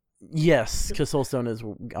 Yes, because Soul Stone is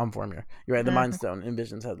on Vormir. You're right, the Mind Stone in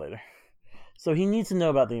Vision's head later. So he needs to know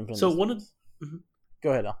about the Infinity Stones.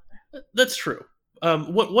 Go ahead, Al. That's true.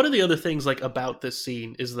 One of the other things like about this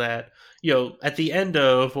scene is that, at the end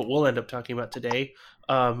of what we'll end up talking about today,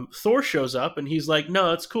 Thor shows up and he's like,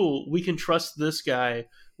 no, it's cool. We can trust this guy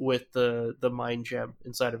with the mind gem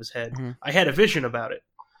inside of his head. Mm-hmm. I had a vision about it.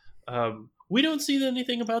 We don't see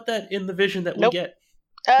anything about that in the vision that we get.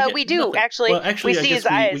 We do, nothing. actually. Well, actually, we I see guess his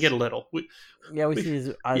eyes. we get a little. We see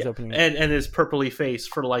his eyes opening. And his purpley face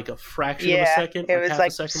for like a fraction of a second, it like was half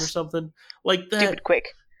a second or something. Like that. Stupid quick.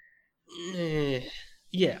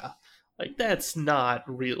 Yeah. Like, that's not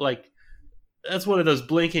real. Like, that's one of those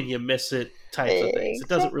blink and you miss it types of things. It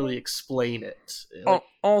doesn't really explain it. Like,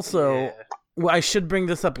 also, well, I should bring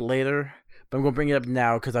this up later, but I'm going to bring it up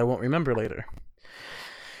now because I won't remember later.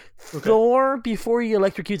 Okay. Thor, before he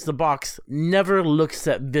electrocutes the box, never looks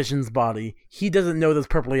at Vision's body. He doesn't know those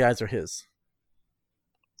purpley eyes are his.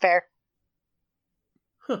 Fair.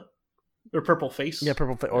 Huh. Or purple face? Yeah,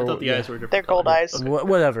 purple face. I thought the eyes were different. They're gold eyes. Okay.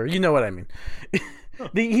 Whatever. You know what I mean.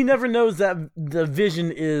 He never knows that the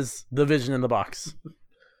Vision is the Vision in the box.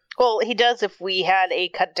 Well, he does if we had a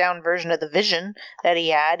cut-down version of the Vision that he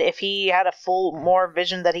had. If he had a full, more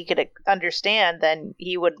Vision that he could understand, then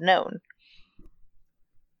he would have known.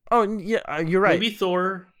 Oh, yeah, you're right. Maybe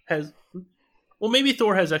Thor has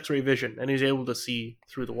X-ray vision, and he's able to see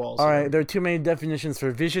through the walls. All right, there are too many definitions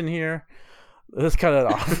for vision here. Let's cut it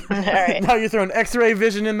off. All right. Now you're throwing X-ray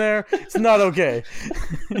vision in there. It's not okay.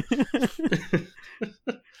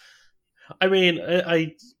 I mean,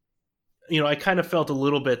 I kind of felt a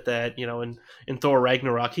little bit that, in Thor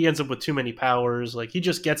Ragnarok, he ends up with too many powers. Like, he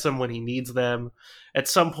just gets them when he needs them. At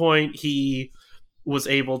some point, he was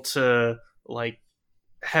able to, like,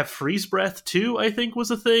 have freeze breath too, I think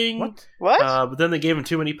was a thing. What? But then they gave him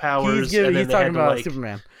too many powers, and then they talking had to, about like,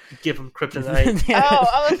 Superman. Give him kryptonite. Oh,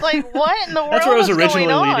 I was like, what in the world That's where I was is originally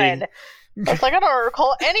going on? leading. I was like, I don't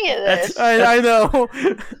recall any of this. I know.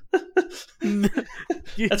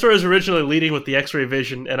 That's where I was originally leading with the X-ray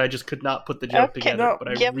vision, and I just could not put the joke together, but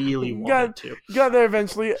I really wanted to. Got there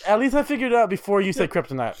eventually. At least I figured it out before you said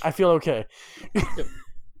kryptonite. I feel okay.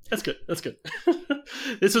 That's good.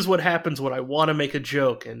 This is what happens when I want to make a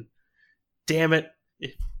joke, and damn it,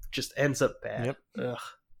 it just ends up bad. Yep. Ugh.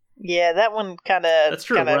 Yeah, that one kind of. That's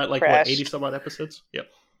true. We're at like crashed. 80 some odd episodes. Yep.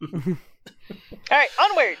 All right,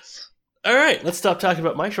 onwards. All right, let's stop talking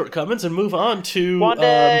about my shortcomings and move on to Wanda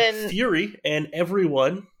and... Fury and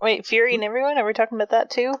everyone. Wait, Fury and everyone? Are we talking about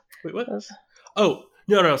that too? Wait, what? Oh,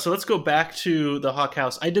 no. So let's go back to the Hawk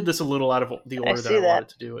House. I did this a little out of the order that I wanted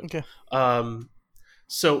to do it. Okay.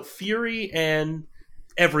 So Fury and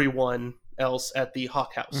everyone else at the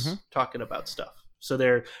Hawk House talking about stuff. So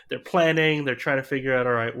they're planning. They're trying to figure out,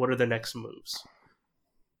 all right, what are the next moves?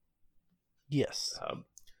 Yes.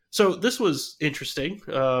 So this was interesting.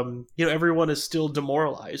 Everyone is still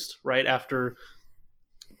demoralized, right, after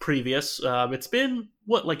previous. It's been,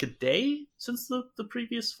 like a day since the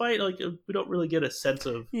previous fight? Like, we don't really get a sense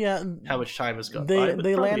of how much time has gone by.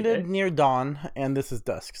 They landed near dawn, and this is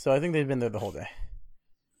dusk. So I think they've been there the whole day.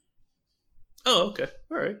 Oh, okay.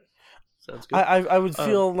 All right. Sounds good. I would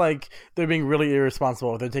feel like they're being really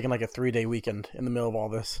irresponsible if they're taking like a 3-day weekend in the middle of all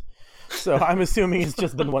this. So I'm assuming it's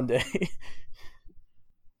just been one day.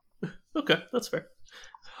 Okay, that's fair.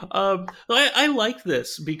 I like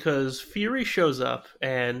this because Fury shows up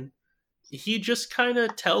and he just kind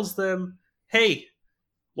of tells them, "Hey,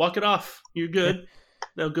 walk it off. You're good.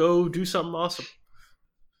 Now go do something awesome."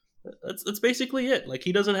 That's basically it. Like,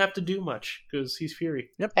 he doesn't have to do much because he's Fury.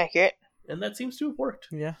 Yep, accurate. And that seems to have worked.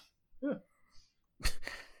 Yeah.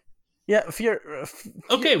 Yeah, Fury.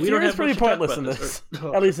 Okay, we don't have pretty much to talk pointless about in this. this.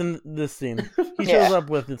 At least in this scene, he shows up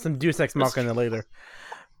with some Deus Ex Machina later,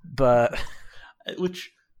 but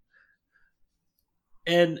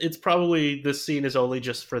and it's probably this scene is only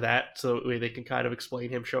just for that, so they can kind of explain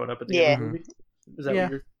him showing up at the end of the movie. Is that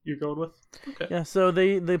what you're going with? Okay. Yeah. So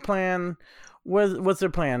they plan. What's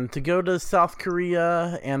their plan? To go to South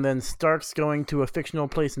Korea, and then Stark's going to a fictional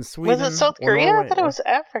place in Sweden. Was it South Korea? Norway? I thought it was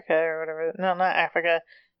Africa or whatever. No, not Africa.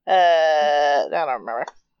 I don't remember.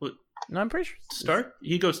 What? No, I'm pretty sure. Stark?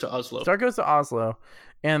 He goes to Oslo. Stark goes to Oslo,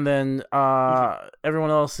 and then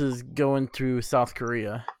everyone else is going to South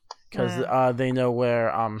Korea because they know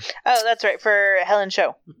where. Oh, that's right, for Helen's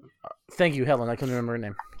show. Thank you, Helen. I couldn't remember her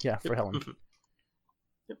name. Yeah, for Helen.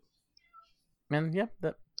 Yep.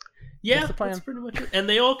 And that's pretty much it. And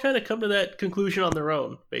they all kind of come to that conclusion on their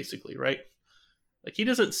own, basically, right? Like, he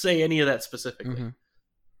doesn't say any of that specifically. Mm-hmm.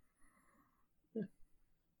 Yeah.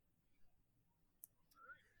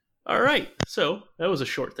 All right, so that was a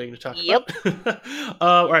short thing to talk about.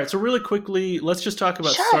 All right, so really quickly, let's just talk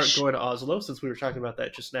about Stark going to Oslo, since we were talking about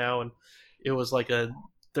that just now, and it was like a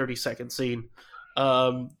 30-second scene.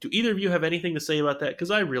 Do either of you have anything to say about that? Because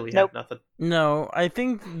I really have nothing. No, I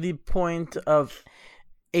think the point of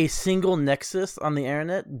a single nexus on the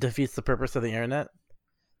internet defeats the purpose of the internet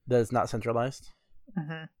that is not centralized.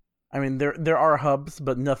 Mm-hmm. I mean, there are hubs,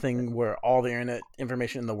 but nothing where all the internet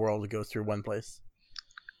information in the world goes through one place.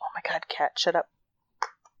 Oh my god, cat, shut up.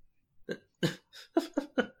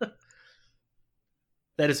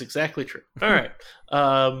 That is exactly true. All right.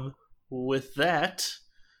 With that,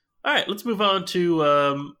 all right, let's move on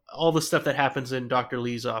to all the stuff that happens in Dr.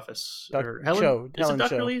 Lee's office. Or Helen? Cho. Is Helen it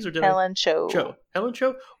Dr. Cho. Lee's or did Helen Cho. Cho. Helen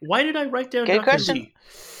Cho? Why did I write down Good Dr. question. Lee?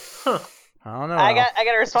 Huh. I don't know. I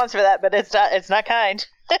got a response for that, but it's not kind.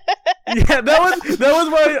 Yeah, that was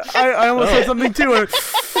why I almost said something too.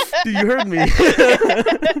 You heard me.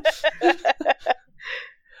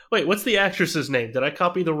 Wait, what's the actress's name? Did I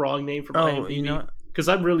copy the wrong name from IMDb? You know what? Because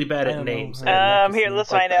I'm really bad I at don't know. names. Here, let's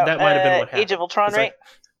find out. That might have been what happened. Age of Ultron, right?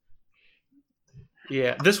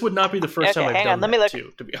 Yeah, this would not be the first time I've hang done on, let that me look.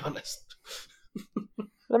 too, to be honest.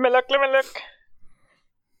 Let me look.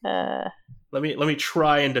 Let me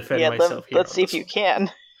try and defend Yeah, myself here. let's see if you can.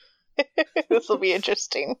 This will be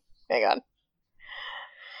interesting. Hang on.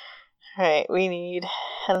 All right, we need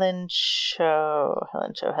Helen Cho.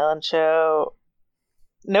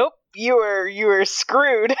 Nope, you were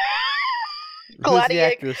screwed. Who's the Claudia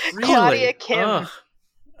actress? Claudia Kim. Ugh.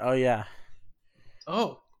 Oh yeah.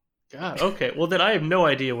 Oh, God. Okay. Well, then I have no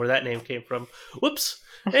idea where that name came from. Whoops.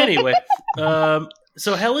 Anyway,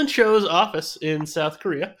 so Helen Cho's office in South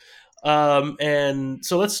Korea. And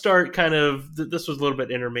so let's start kind of, this was a little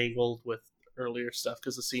bit intermingled with earlier stuff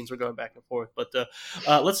because the scenes were going back and forth. But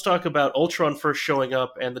let's talk about Ultron first showing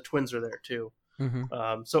up, and the twins are there too.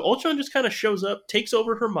 Mm-hmm. So Ultron just kind of shows up, takes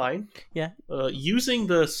over her mind. Yeah. Using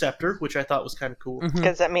the scepter, which I thought was kind of cool. Mhm.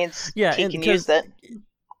 Because that means Yeah, he and can use that.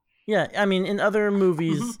 Yeah, I mean, in other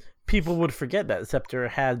movies, Mhm. people would forget that Scepter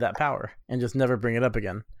had that power and just never bring it up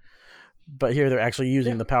again. But here they're actually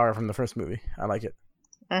using the power from the first movie. I like it.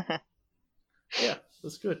 Mm-hmm. Yeah,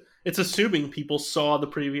 that's good. It's assuming people saw the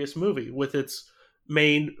previous movie with its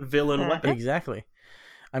main villain weapon. Exactly.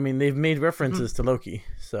 I mean, they've made references to Loki,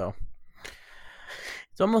 so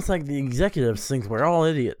it's almost like the executives think we're all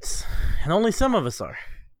idiots, and only some of us are.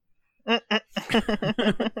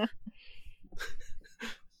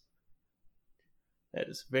 That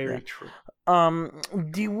is very true.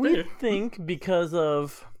 Do we think because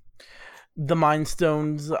of the Mind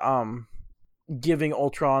Stones giving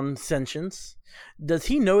Ultron sentience, does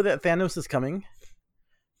he know that Thanos is coming?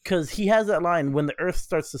 Because he has that line, when the Earth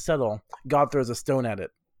starts to settle, God throws a stone at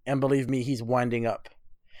it. And believe me, he's winding up.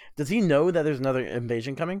 Does he know that there's another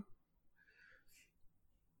invasion coming?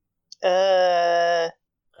 Huh.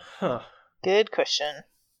 Good question.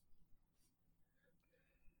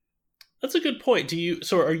 That's a good point.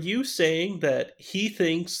 So are you saying that he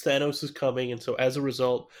thinks Thanos is coming, and so as a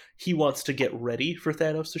result, he wants to get ready for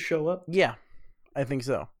Thanos to show up? Yeah, I think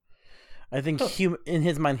so. I think in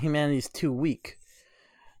his mind, humanity's too weak.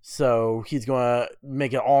 So he's going to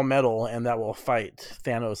make it all metal, and that will fight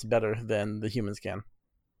Thanos better than the humans can.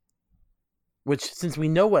 Which, since we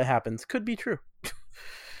know what happens, could be true.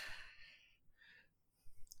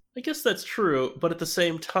 I guess that's true, but at the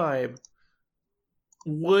same time,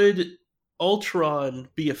 would Ultron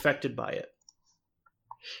be affected by it?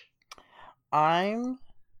 I'm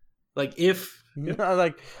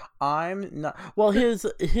not. Well,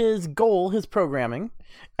 his goal, his programming,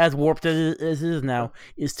 as warped as it is now,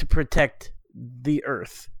 is to protect the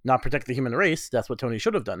Earth, not protect the human race. That's what Tony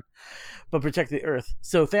should have done, but protect the Earth.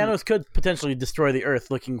 So Thanos could potentially destroy the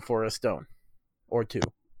Earth looking for a stone or two.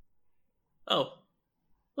 Oh,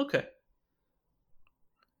 okay.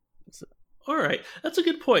 All right, that's a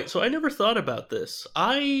good point. So I never thought about this.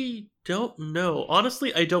 I don't know.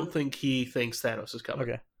 Honestly, I don't think he thinks Thanos is coming.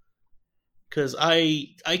 Okay. Because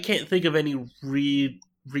I can't think of any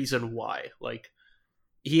reason why. Like,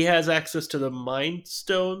 he has access to the Mind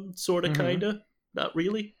Stone, sort of, kind of. Not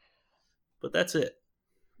really. But that's it.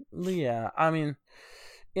 Yeah, I mean,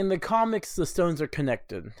 in the comics, the stones are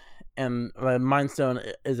connected, and the Mind Stone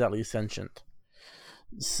is at least sentient.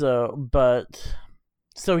 So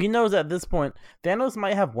he knows at this point Thanos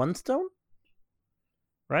might have one stone,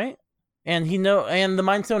 right? And the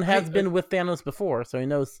Mind Stone has been with Thanos before, so he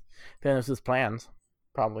knows Thanos' plans,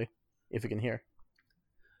 probably, if he can hear.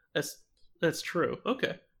 That's true.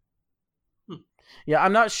 Okay. Yeah,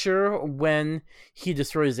 I'm not sure when he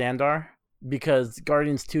destroys Xandar, because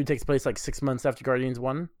Guardians 2 takes place like 6 months after Guardians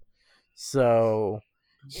 1. So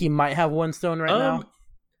he might have one stone right now.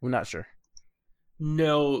 I'm not sure.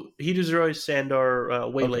 No, he destroys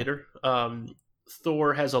Xandar way later.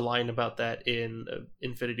 Thor has a line about that in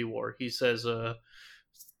Infinity War. He says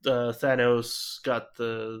Thanos got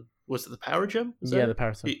the Was it the power gem? Yeah, the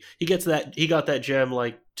power gem. He gets that. He got that gem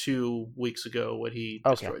like 2 weeks ago when he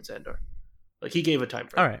destroyed Xandar. Like he gave a time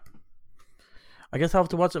frame. All right. I guess I'll have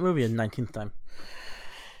to watch that movie a 19th time.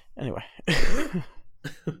 Anyway.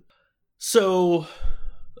 So,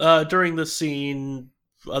 during the scene,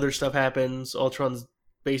 other stuff happens. Ultron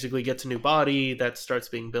basically gets a new body that starts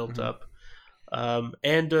being built up.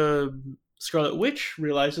 And Scarlet Witch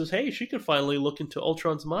realizes, hey, she can finally look into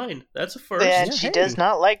Ultron's mind. That's a first. And she does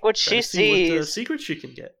not like what she sees. What secrets she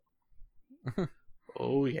can get.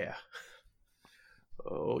 Oh, yeah.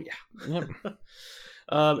 Oh, yeah. Yep.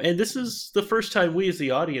 And this is the first time we as the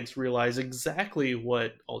audience realize exactly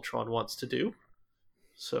what Ultron wants to do.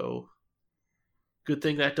 So, good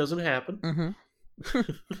thing that doesn't happen. Mm-hmm.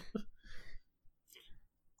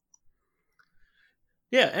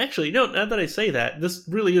 Yeah, actually, no, now that I say that, this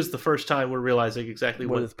really is the first time we're realizing exactly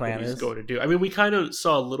what his plan he's is going to do. I mean, we kind of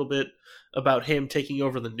saw a little bit about him taking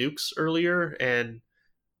over the nukes earlier, and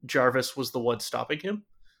Jarvis was the one stopping him.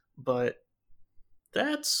 But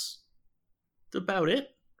that's about it,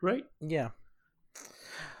 right? Yeah.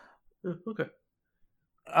 Okay.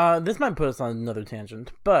 This might put us on another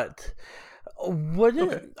tangent, but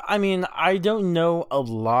I mean, I don't know a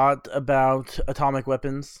lot about atomic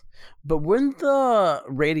weapons, but wouldn't the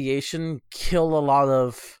radiation kill a lot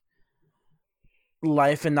of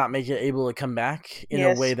life and not make it able to come back in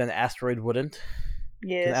a way that an asteroid wouldn't?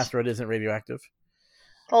 Yes. An asteroid isn't radioactive.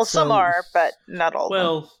 Well, some are, but not all.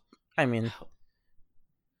 Well, I mean,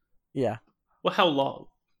 yeah. Well, how long?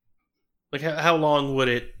 Like, how long would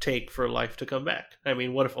it take for life to come back? I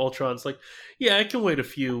mean, what if Ultron's like, yeah, I can wait a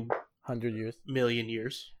few 100 years, million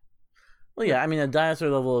years? Well, yeah, I mean, a dinosaur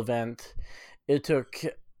level event, it took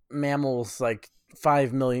mammals like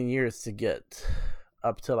 5 million years to get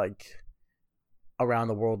up to like around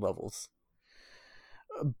the world levels.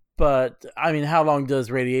 But I mean, how long does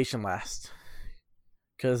radiation last?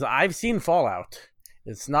 Because I've seen Fallout.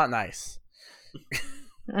 It's not nice.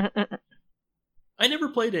 I never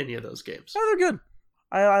played any of those games. Oh, they're good.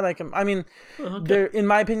 I like them. I mean, in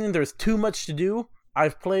my opinion, there's too much to do.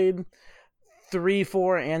 I've played 3,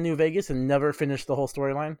 4, and New Vegas and never finished the whole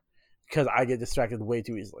storyline because I get distracted way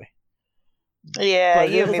too easily. Yeah,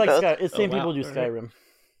 you and me both. It's the same people do Skyrim.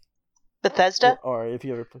 Bethesda? Or if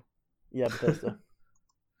you ever play. Yeah, Bethesda.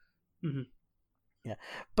 Mm-hmm. Yeah,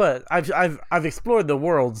 but I've explored the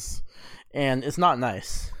worlds, and it's not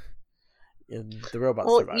nice. The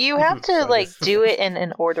robots survive. You have to do it in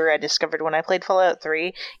an order. I discovered when I played Fallout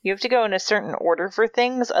 3, you have to go in a certain order for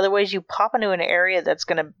things. Otherwise, you pop into an area that's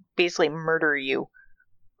going to basically murder you.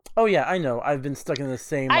 Oh yeah, I know. I've been stuck in the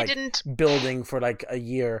same building for like a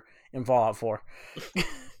year in Fallout 4.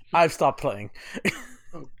 I've stopped playing.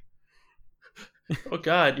 Oh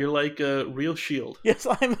God, you're like a real Shield. Yes,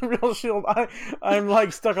 I'm a real Shield. I'm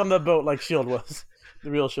like stuck on the boat like Shield was.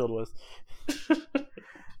 The real Shield was.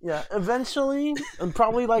 Yeah, eventually, and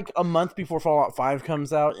probably like a month before Fallout 5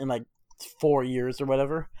 comes out in like 4 years or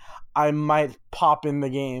whatever, I might pop in the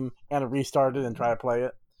game and restart it and try to play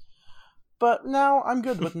it. But now I'm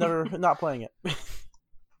good with not playing it.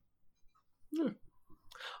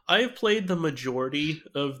 I have played the majority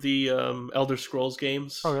of the Elder Scrolls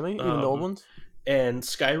games. Oh, really? Even the old ones? And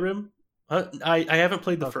Skyrim. I haven't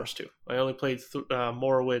played the first two. I only played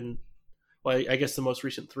Morrowind. Well, I guess the most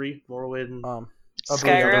recent 3. Morrowind.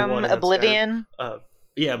 Skyrim, Oblivion.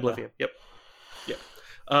 Yeah, Oblivion. Yep.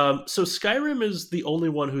 So Skyrim is the only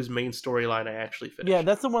one whose main storyline I actually finished. Yeah,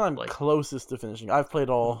 that's the one I'm closest to finishing. I've played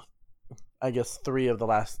all, I guess, 3 of the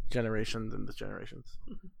last generations and the generations.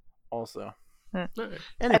 Also. Right.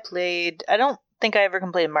 I don't think I ever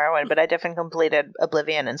completed Morrowind, but I definitely completed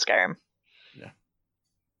Oblivion and Skyrim. Yeah.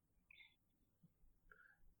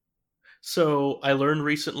 So I learned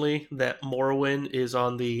recently that Morrowind is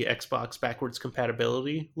on the Xbox backwards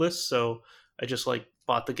compatibility list. So I just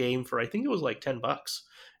bought the game for, I think it was like $10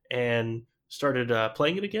 and started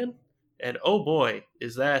playing it again. And oh boy,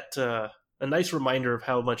 is that a nice reminder of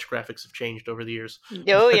how much graphics have changed over the years.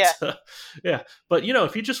 Oh, yeah. Yeah. But,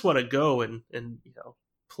 if you just want to go and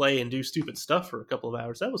play and do stupid stuff for a couple of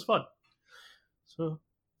hours, that was fun. So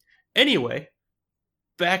anyway,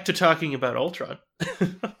 back to talking about Ultron.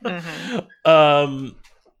 Mm-hmm.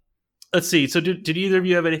 Let's see. So did either of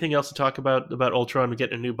you have anything else to talk about Ultron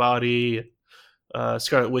getting a new body?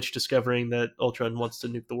 Scarlet Witch discovering that Ultron wants to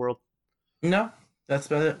nuke the world? No, that's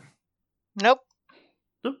about it. Nope.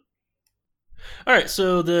 All right,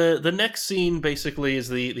 so the next scene basically is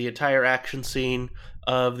the entire action scene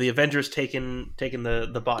of the Avengers taking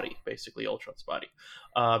the body, basically Ultron's body.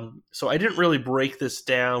 So I didn't really break this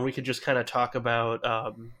down. We could just kind of talk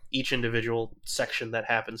about each individual section that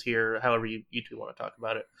happens here, however you two want to talk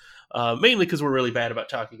about it. Mainly because we're really bad about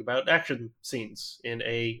talking about action scenes in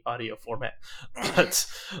a audio format. But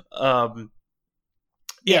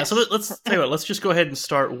yeah, so let's tell you what. Let's just go ahead and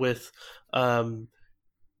start with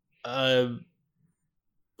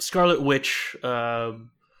Scarlet Witch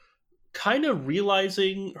kind of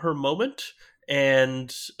realizing her moment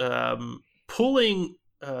and pulling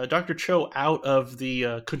Dr. Cho out of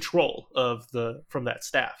the control from that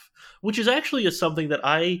staff, which is actually something that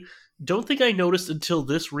I don't think I noticed until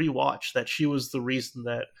this rewatch, that she was the reason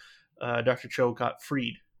that Dr. Cho got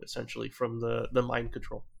freed, essentially, from the mind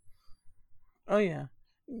control. Oh, yeah.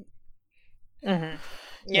 Mm-hmm.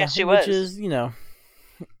 Yeah, she was. Which is,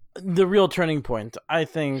 the real turning point. I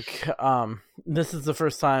think this is the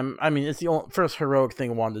first time, it's the first heroic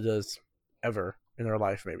thing Wanda does ever in her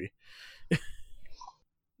life, maybe.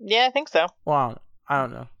 Yeah, I think so. Well, I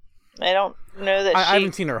don't know. I don't know that I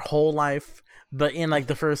haven't seen her whole life, but in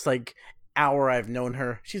the first hour I've known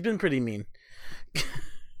her, she's been pretty mean.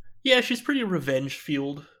 Yeah, she's pretty revenge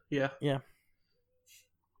fueled. Yeah. Yeah.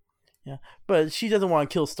 Yeah. But she doesn't want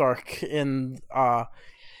to kill Stark and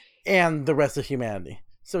the rest of humanity.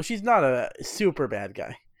 So she's not a super bad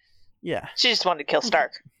guy. Yeah. She just wanted to kill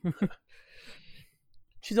Stark.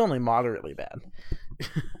 She's only moderately bad.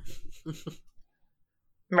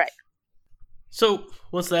 Right. So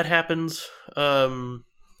once that happens,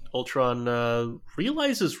 Ultron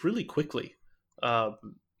realizes really quickly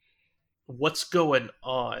what's going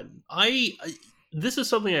on. This is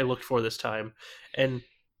something I looked for this time, and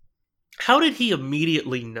how did he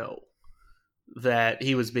immediately know that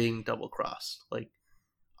he was being double crossed?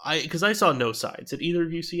 Because I saw no signs. Did either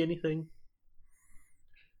of you see anything?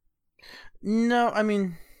 No,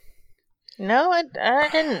 No, I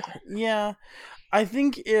didn't. Yeah. I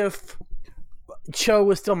think if Cho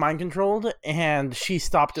was still mind controlled and she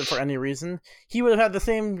stopped it for any reason, he would have had the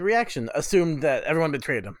same reaction, assumed that everyone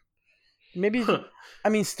betrayed him. Maybe,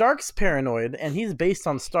 Stark's paranoid, and he's based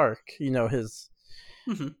on Stark, his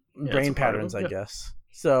brain patterns, I guess.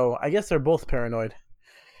 So I guess they're both paranoid.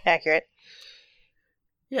 Accurate.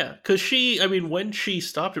 Yeah, because when she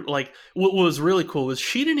stopped it, what was really cool was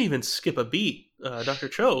she didn't even skip a beat, Dr.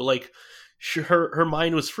 Cho. Her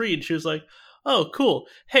mind was free, and she was like, oh, cool.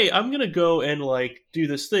 Hey, I'm going to go and, do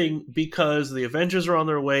this thing because the Avengers are on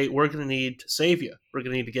their way. We're going to need to save you. We're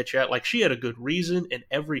going to need to get you out. She had a good reason and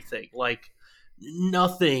everything.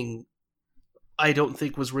 Nothing I don't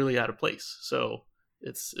think was really out of place. So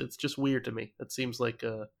it's just weird to me. It seems like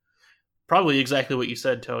probably exactly what you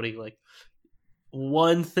said, Tony.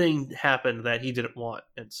 One thing happened that he didn't want,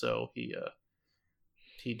 and so he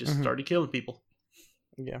just started killing people.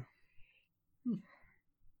 Yeah.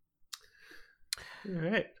 All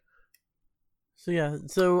right. So yeah,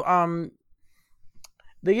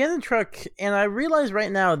 they get in the truck, and I realize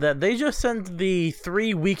right now that they just sent the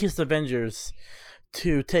 3 weakest Avengers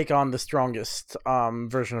to take on the strongest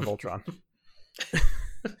version of Ultron.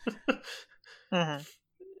 The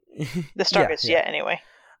strongest, yeah, anyway.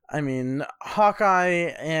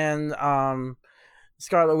 Hawkeye and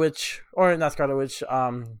Scarlet Witch, or not Scarlet Witch,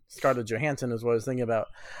 Scarlett Johansson is what I was thinking about.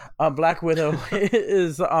 Black Widow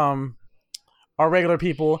is are regular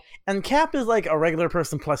people, and Cap is a regular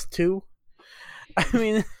person plus 2.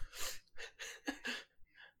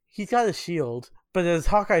 He's got a shield, but as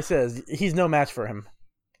Hawkeye says, he's no match for him.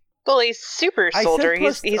 Well, he's super soldier.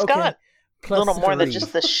 He's got a little more than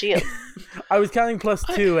just the shield. I was counting plus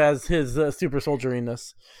 2 as his super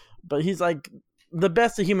soldieriness, but he's the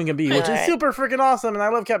best a human can be, which is super freaking awesome, and I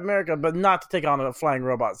love Captain America, but not to take on a flying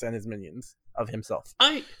robots and his minions of himself.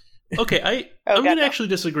 I'm going to actually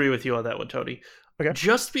disagree with you on that one, Tony. Okay.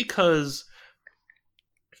 Just because,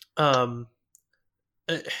 so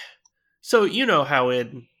how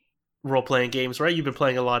in role-playing games, right? You've been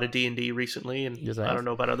playing a lot of D&D recently, and yes, I don't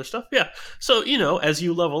know about other stuff. Yeah. So, as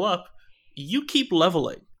you level up, you keep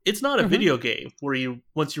leveling. It's not a video game where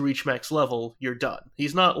once you reach max level, you're done.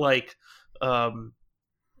 He's not like Sean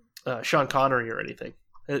Connery or anything.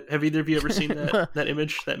 Have either of you ever seen that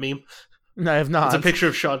image, that meme? No, I have not. It's a picture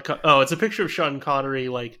of it's a picture of Sean Connery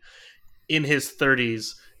in his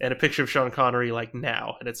 30s, and a picture of Sean Connery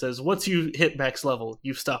now, and it says, "Once you hit max level,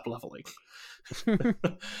 you stop leveling."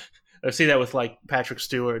 I've seen that with Patrick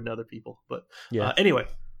Stewart and other people, but anyway,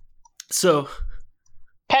 so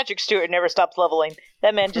Patrick Stewart never stops leveling.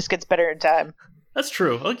 That man just gets better in time. That's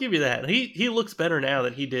true. I'll give you that. He looks better now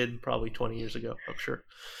than he did probably 20 years ago. I'm sure.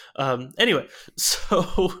 Anyway,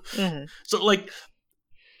 so like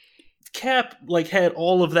Cap like had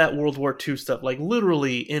all of that World War II stuff like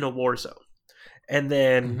literally in a war zone, and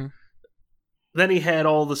then he had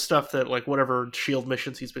all the stuff that like whatever Shield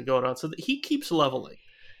missions he's been going on. So that he keeps leveling,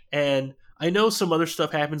 and I know some other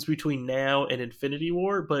stuff happens between now and Infinity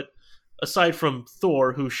War, but aside from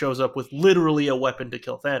Thor, who shows up with literally a weapon to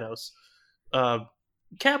kill Thanos.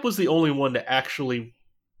 Cap was the only one to actually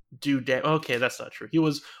do damage. Okay, that's not true. He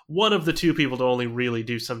was one of the two people to only really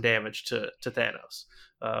do some damage to Thanos.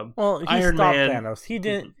 Well, he Iron stopped Man, Thanos. He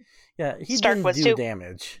didn't. Yeah, he Stark didn't was do too.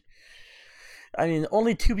 damage. I mean,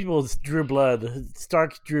 only two people drew blood.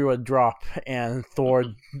 Stark drew a drop, and Thor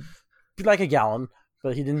like a gallon,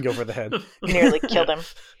 but he didn't go for the head. Nearly killed him.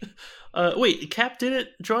 Wait, Cap didn't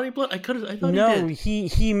draw any blood? I thought No, he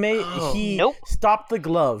did. he made Oh. he Nope. stopped the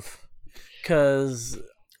glove because.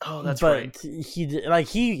 Oh, that's but right.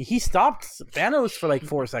 he stopped Thanos for like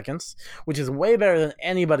 4 seconds, which is way better than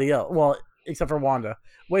anybody else. Well, except for Wanda,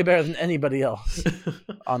 way better than anybody else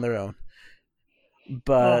on their own.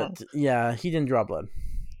 But yeah, he didn't draw blood.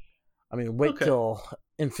 I mean, wait till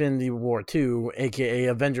Infinity War 2, aka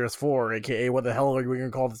Avengers 4, aka what the hell are we gonna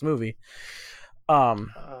call this movie? God,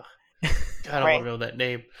 I don't Right. want to know that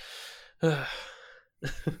name.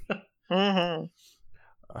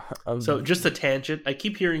 So just a tangent. I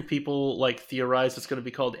keep hearing people like theorize it's going to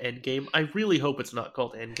be called Endgame. I really hope it's not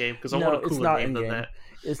called Endgame because I want a it's cooler not name than Endgame. that.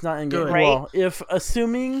 It's not Endgame. Good. Right? Well, if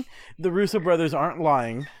assuming the Russo brothers aren't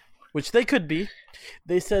lying, which they could be,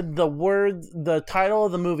 they said the title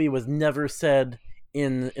of the movie was never said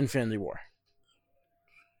in Infinity War.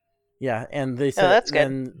 Yeah, and they said, that's good.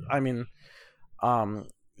 And I mean,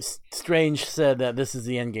 Strange said that this is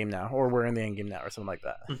the end game now, or we're in the end game now, or something like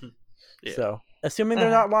that. Yeah. So, assuming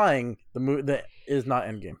they're not lying, the movie that is not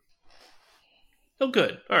Endgame. Oh,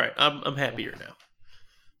 good. All right, I'm happier now.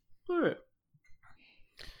 All right.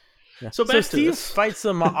 Yeah. So back to Steve this. fights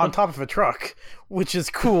him on top of a truck, which is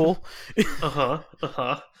cool.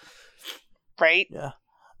 Right? Yeah.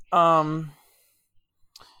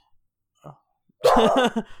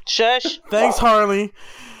 Shush. Thanks, Harley.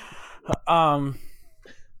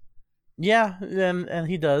 Yeah, and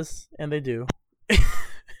he does, and they do.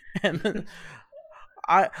 And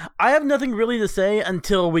I have nothing really to say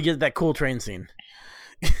until we get that cool train scene.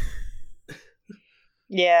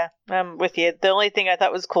 Yeah, I'm with you. The only thing I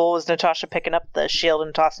thought was cool was Natasha picking up the shield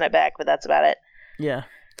and tossing it back, but that's about it. Yeah.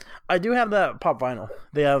 I do have that pop vinyl.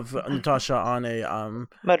 They have Natasha on a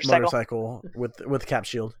motorcycle with Cap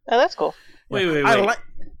shield. Oh, that's cool. Wait.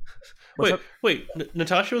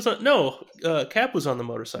 Natasha was on. No, Cap was on the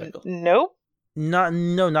motorcycle. Nope. Not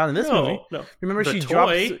in this movie. No. Remember, The she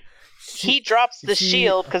toy. drops. He drops the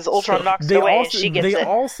shield because Ultron knocks it They away also and she gets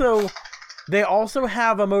it. they also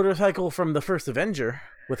have a motorcycle from the first Avenger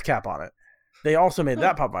with Cap on it. They also made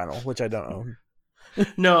that pop vinyl, which I don't own.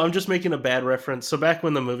 No, I'm just making a bad reference. So back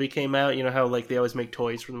when the movie came out, you know how like they always make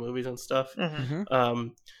toys for the movies and stuff. Mm-hmm.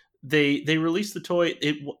 They released the toy.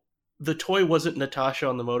 The toy wasn't Natasha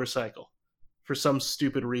on the motorcycle for some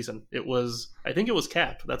stupid reason. I think it was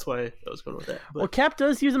Cap. That's why I was going with that. But, Well, Cap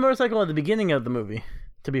does use a motorcycle at the beginning of the movie.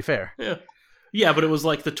 To be fair, yeah, but it was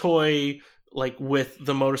like the toy, like with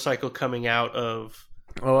the motorcycle coming out of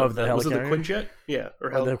the was it the helicarrier? Quinjet? Yeah,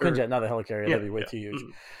 The Quinjet, not the helicarrier. That'd be way too huge.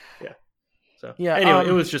 Mm-hmm. Yeah. So Yeah, anyway,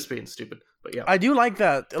 it was just being stupid. But yeah, I do like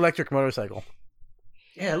that electric motorcycle.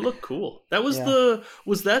 yeah, it looked cool. That was Yeah.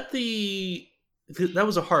 that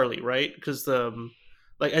was a Harley, right? Because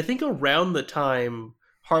I think around the time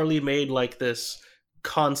Harley made like this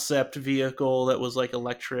concept vehicle that was like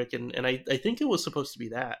electric, and I think it was supposed to be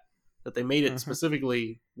that they made it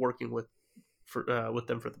specifically working with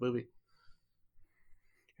them for the movie.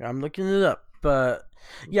 I'm looking it up, but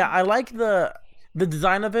yeah, I like the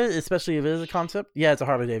design of it, especially if it is a concept. Yeah, it's a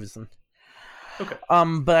Harley Davidson. Okay.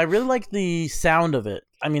 But I really like the sound of it.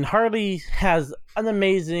 I mean, Harley has an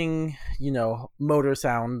amazing, motor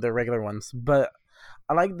sound, the regular ones, but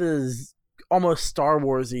I like the almost Star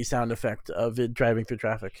Wars-y sound effect of it driving through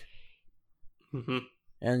traffic. Mm-hmm.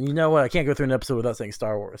 And you know what? I can't go through an episode without saying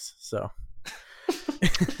Star Wars, so.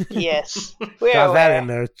 Yes. Got that in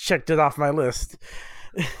there. Checked it off my list.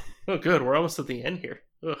 Oh, good. We're almost at the end here.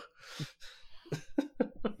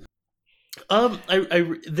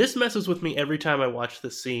 This messes with me every time I watch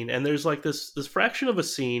this scene, and there's like this fraction of a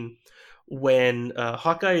scene when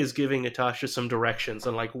Hawkeye is giving Natasha some directions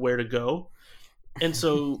on like where to go, and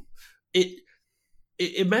so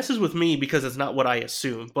it messes with me because it's not what I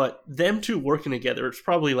assume. But them two working together, it's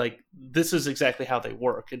probably like this is exactly how they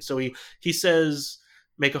work, and so he says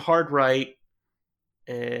make a hard right,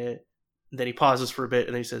 and then he pauses for a bit,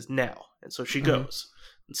 and then he says, now. And so she goes.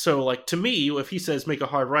 And so, like, to me, if he says make a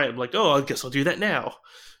hard right, I'm like, oh, I guess I'll do that now.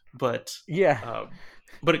 But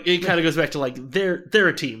but it kind of goes back to, like, they're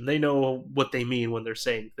a team. They know what they mean when they're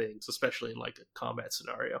saying things, especially in, like, a combat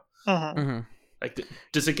scenario. Like,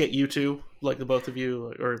 does it get you two, like the both of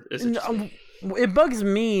you, or is it? It bugs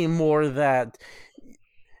me more that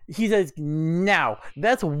he says, now.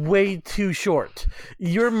 That's way too short.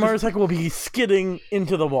 Your motorcycle will be skidding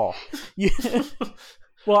into the wall.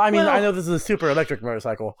 Well, I mean, I know this is a super electric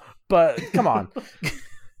motorcycle, but come on.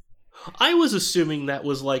 I was assuming that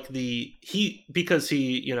was like because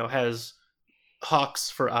he, you know, has hawks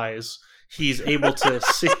for eyes. He's able to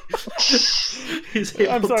see. He's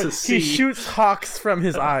able to see. He shoots hawks from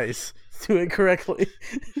his eyes. Do it correctly.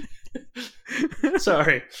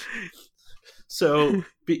 Sorry. So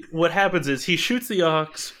what happens is he shoots the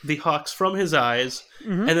hawks from his eyes,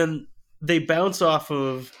 and then they bounce off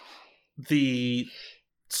of the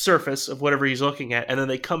surface of whatever he's looking at, and then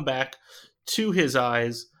they come back to his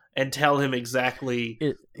eyes and tell him exactly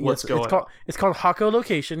what's going on. It's called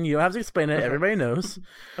Hawko-location. You don't have to explain it. Everybody knows.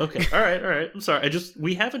 Okay. All right. I'm sorry.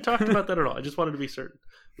 We haven't talked about that at all. I just wanted to be certain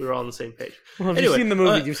we were all on the same page. Well, if you've seen the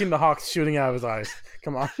movie, you've seen the hawks shooting out of his eyes.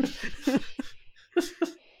 Come on.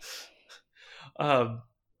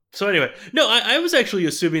 So anyway, no, I was actually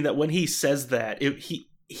assuming that when he says that,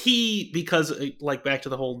 he because, like, back to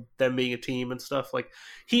the whole them being a team and stuff, like,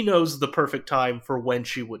 he knows the perfect time for when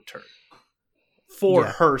she would turn. For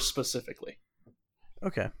her specifically.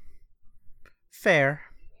 Okay. Fair.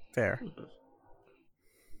 Yeah.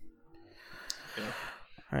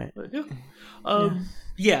 All right.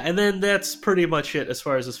 Yeah, and then that's pretty much it as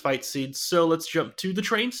far as this fight scene. So let's jump to the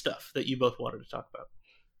train stuff that you both wanted to talk about.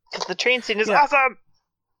 Because the train scene is awesome!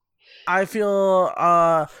 I feel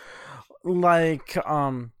like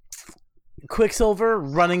Quicksilver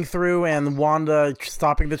running through and Wanda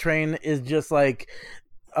stopping the train is just like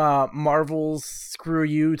Marvel's screw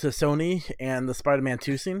you to Sony and the Spider-Man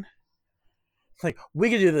 2 scene. It's like, we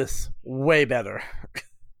could do this way better.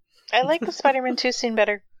 I like the Spider-Man 2 scene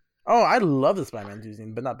better. Oh, I love the Spider-Man 2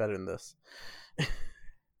 scene, but not better than this.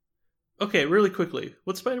 Okay, really quickly.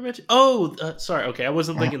 What's Spider-Man 2? Oh, sorry. Okay, I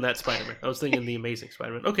wasn't thinking that Spider-Man. I was thinking the Amazing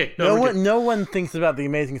Spider-Man. Okay, no one thinks about the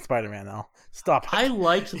Amazing Spider-Man now. Stop it. I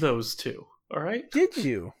liked those two. All right. Did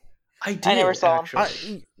you? I did. I never saw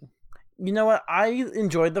them. You know what? I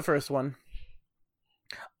enjoyed the first one.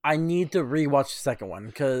 I need to rewatch the second one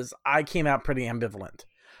because I came out pretty ambivalent.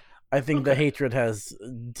 I think the hatred has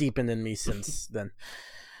deepened in me since then.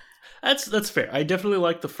 That's fair. I definitely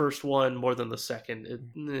like the first one more than the second.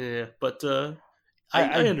 But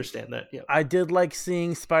I understand that. Yeah, I did like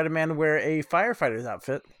seeing Spider-Man wear a firefighter's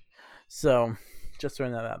outfit. So, just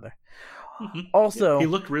throwing that out there. Also, he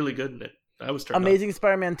looked really good in it. I was turned Amazing on.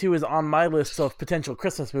 Spider-Man 2 is on my list of potential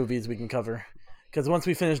Christmas movies we can cover. Because once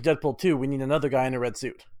we finish Deadpool 2, we need another guy in a red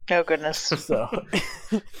suit. Oh, goodness. So,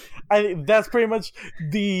 I think that's pretty much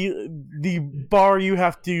the bar you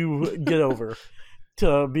have to get over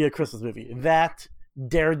to be a Christmas movie. That,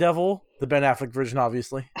 Daredevil, the Ben Affleck version,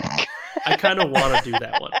 obviously. I kind of want to do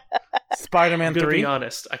that one. Spider-Man 3. To be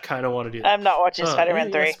honest, I kind of want to do that. I'm not watching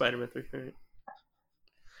Spider-Man 3. Yeah, Spider-Man 3. Right.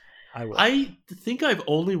 I will. I think I've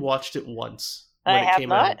only watched it once. I have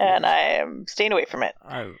not, and I am staying away from it.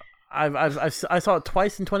 I saw it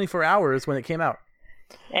twice in 24 hours when it came out.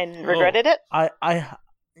 And regretted it? Yeah.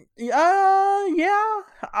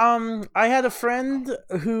 I had a friend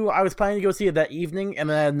who I was planning to go see it that evening, and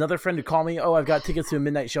then I had another friend who called me, oh, I've got tickets to a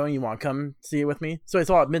midnight showing, you want to come see it with me? So I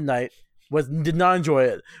saw it at midnight, did not enjoy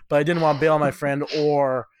it, but I didn't want to bail on my friend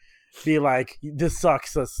or be like, this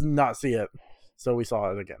sucks, let's not see it. So we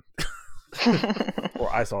saw it again. Or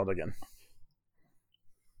I saw it again.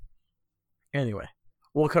 Anyway,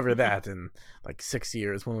 we'll cover that in like 6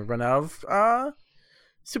 years when we run out of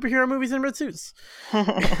superhero movies in red suits.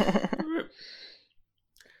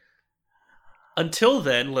 Until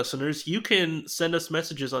then, listeners, you can send us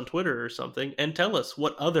messages on Twitter or something and tell us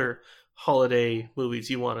what other holiday movies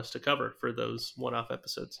you want us to cover for those one-off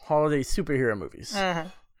episodes. Holiday superhero movies.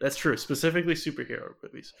 That's true. Specifically superhero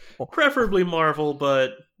movies. Preferably Marvel,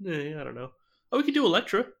 but I don't know. Oh, we could do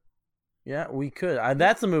Elektra. Yeah, we could.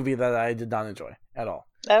 That's a movie that I did not enjoy at all.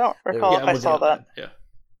 I don't recall if I saw that. Yeah.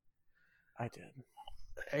 I did.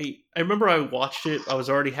 I remember I watched it. I was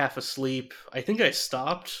already half asleep. I think I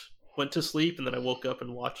stopped, went to sleep, and then I woke up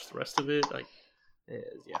and watched the rest of it.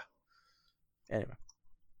 Yeah. Anyway.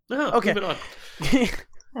 Okay. Moving on.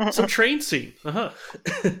 Some train scene.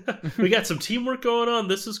 We got some teamwork going on.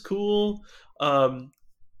 This is cool.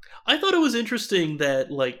 I thought it was interesting that,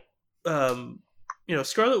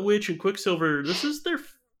 Scarlet Witch and Quicksilver, this is their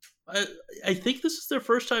I think this is their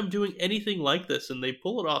first time doing anything like this, and they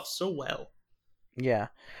pull it off so well. Yeah.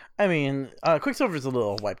 I mean, Quicksilver's a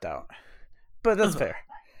little wiped out, but that's fair.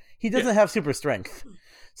 He doesn't have super strength,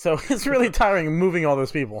 so it's really tiring moving all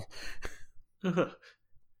those people.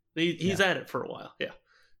 He's at it for a while, yeah.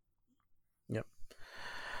 Yep.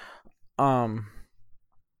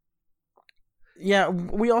 Yeah,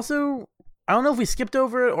 we also, I don't know if we skipped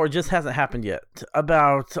over it or it just hasn't happened yet,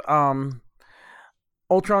 about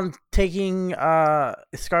Ultron taking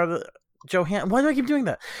Scarlett Johansson. Why do I keep doing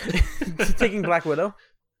that? Taking Black Widow.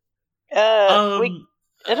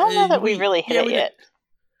 I don't know that we really hit it yet.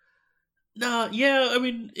 No, yeah, I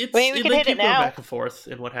mean, it's we can hit it now. Going back and forth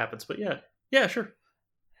in what happens, but yeah, sure.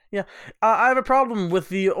 Yeah, I have a problem with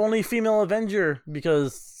the only female Avenger,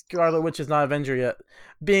 because Scarlet Witch is not Avenger yet,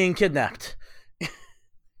 being kidnapped.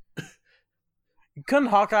 Couldn't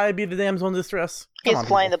Hawkeye be the damsel in distress? He's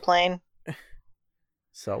flying the plane.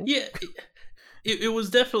 So? Yeah, it was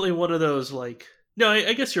definitely one of those, like... No,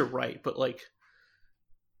 I guess you're right, but, like...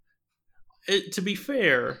 to be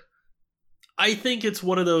fair, I think it's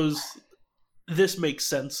one of those this makes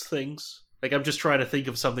sense things. Like, I'm just trying to think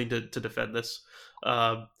of something to defend this.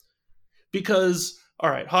 Because,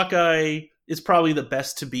 alright, Hawkeye is probably the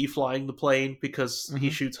best to be flying the plane because he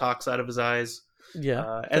shoots hawks out of his eyes.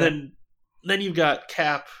 Yeah. And then you've got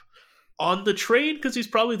Cap on the train because he's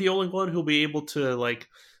probably the only one who'll be able to, like,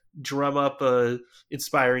 drum up a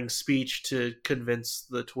inspiring speech to convince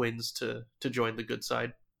the twins to join the good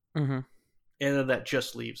side. Mm-hmm. And then that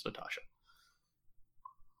just leaves Natasha.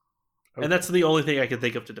 Okay. And that's the only thing I can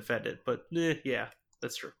think of to defend it. But, yeah,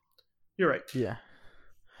 that's true. You're right. Yeah.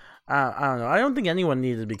 I don't know. I don't think anyone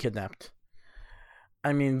needed to be kidnapped.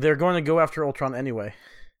 I mean, they're going to go after Ultron anyway.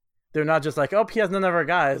 They're not just like, oh, he has none of our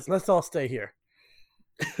guys. Let's all stay here.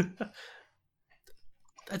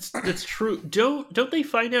 That's true. Don't they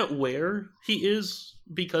find out where he is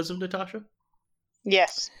because of Natasha?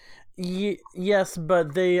 Yes. Yes,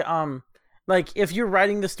 but they like, if you're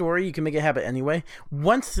writing the story, you can make it happen anyway.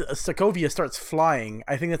 Once Sokovia starts flying,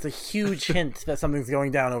 I think that's a huge hint that something's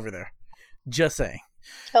going down over there. Just saying.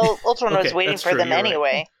 Ultron was waiting for them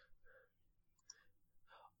anyway. Right.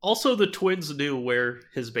 Also, the twins knew where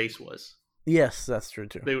his base was. Yes, that's true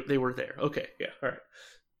too. They were there. Okay, yeah, all right.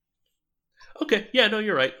 Okay, yeah, no,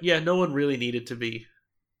 you're right. Yeah, no one really needed to be.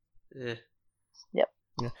 Yep.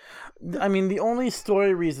 Yeah. I mean, the only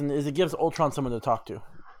story reason is it gives Ultron someone to talk to.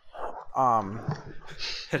 And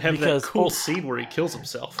have that cool scene where he kills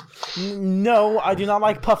himself. No, I do not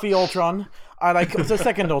like Puffy Ultron. I like the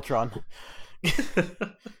second Ultron.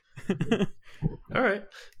 All right,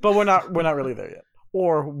 but we're not really there yet,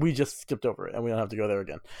 or we just skipped over it and we don't have to go there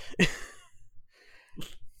again.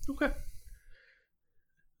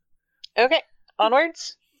 Okay,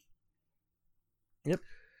 onwards. Yep.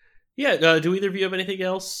 Yeah. Do either of you have anything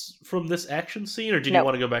else from this action scene, or did you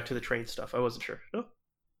want to go back to the train stuff? I wasn't sure.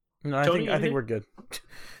 No, I think we're good.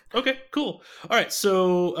 Okay, cool. All right,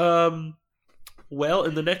 so well,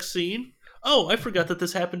 in the next scene. Oh, I forgot that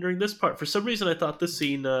this happened during this part. For some reason, I thought this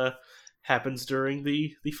scene happens during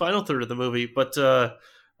the final third of the movie, but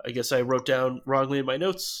I guess I wrote down wrongly in my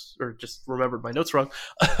notes, or just remembered my notes wrong.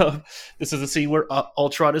 This is the scene where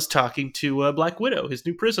Ultron is talking to Black Widow, his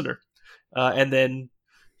new prisoner, and then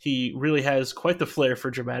he really has quite the flair for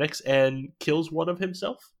dramatics and kills one of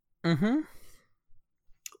himself. Mm-hmm.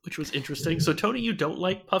 Which was interesting. So, Tony, you don't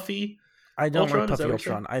like Puffy Ultron? I don't like Puffy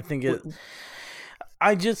Ultron. I think it...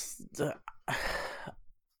 I just...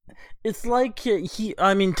 it's like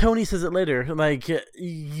Tony says it later, like,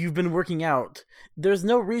 you've been working out. There's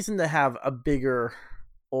no reason to have a bigger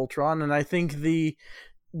Ultron, and I think the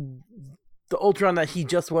Ultron that he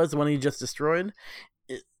just was, the one he just destroyed,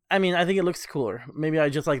 I think it looks cooler. Maybe I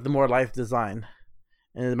just like the more life design,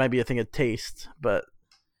 and it might be a thing of taste, but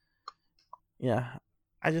yeah,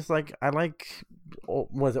 I like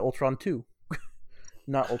was it Ultron 2?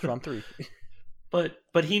 Not Ultron 3.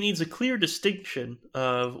 But he needs a clear distinction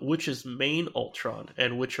of which is main Ultron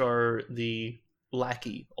and which are the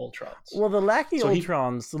lackey Ultrons. Well, the lackey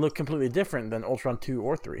Ultrons look completely different than Ultron 2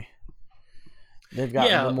 or 3. They've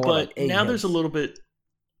got more but like now there's a little bit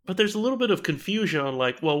of confusion on,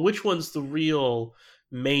 like, well, which one's the real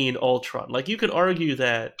main Ultron? Like, you could argue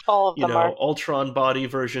that all of them are. Ultron body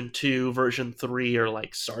version 2, version 3 are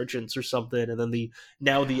like sergeants or something, and then the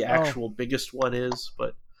actual biggest one is,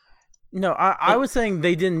 but no, I was saying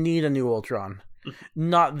they didn't need a new Ultron.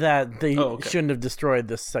 Not that they shouldn't have destroyed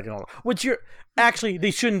this second Ultron.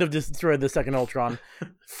 They shouldn't have destroyed the second Ultron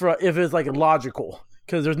if it's like logical,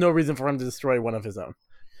 because there's no reason for him to destroy one of his own.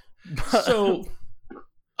 So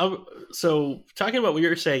So talking about what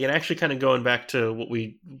you're saying, and actually kind of going back to what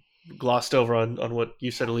we glossed over on what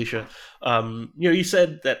you said, Alicia. You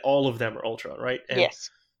said that all of them are Ultron, right? And yes,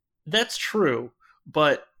 that's true.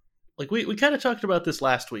 But like we kind of talked about this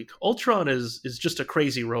last week. Ultron is just a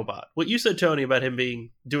crazy robot. What you said, Tony, about him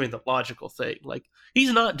doing the logical thing, like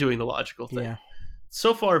he's not doing the logical thing. Yeah.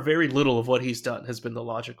 So far, very little of what he's done has been the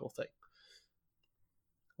logical thing.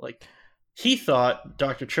 Like, he thought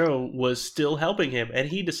Dr. Cho was still helping him, and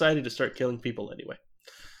he decided to start killing people anyway.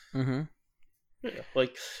 Mm-hmm. Yeah,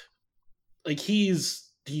 like he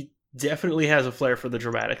definitely has a flair for the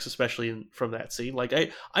dramatics, especially from that scene. Like,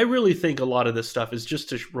 I really think a lot of this stuff is just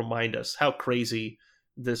to remind us how crazy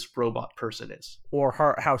this robot person is.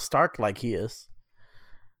 Or how Stark-like he is.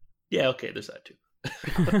 Yeah, okay, there's that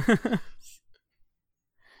too.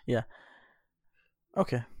 Yeah.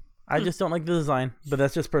 Okay. I just don't like the design, but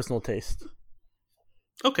that's just personal taste.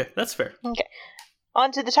 Okay, that's fair. Okay.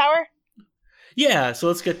 On to the tower? Yeah, so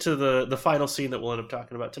let's get to the final scene that we'll end up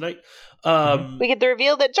talking about tonight. We get the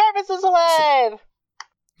reveal that Jarvis is alive!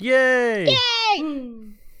 Yay! Yay!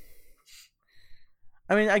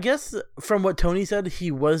 I mean, I guess from what Tony said, he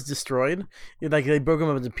was destroyed. Like, they broke him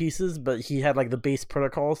up into pieces, but he had, like, the base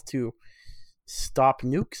protocols to stop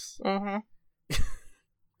nukes. Mm-hmm.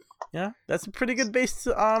 Yeah, that's a pretty good base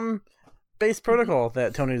protocol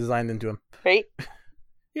that Tony designed into him. Right?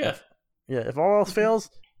 Yeah. Yeah, if all else fails,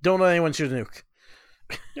 don't let anyone shoot a nuke.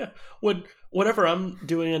 Yeah. Whenever I'm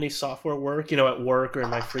doing any software work, at work or in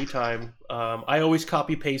my free time, I always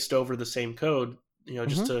copy paste over the same code,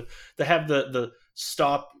 just to have the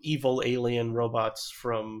stop evil alien robots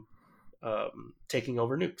from taking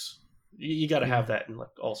over nukes. You got to have that in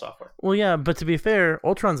like all software. Well, yeah, but to be fair,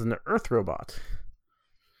 Ultron's an Earth robot.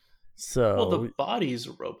 So, well, the body's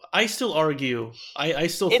a robot. I still argue. I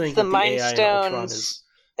still think the that the Mind AI in Ultron Stone's is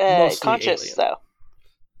mostly conscious, alien. though.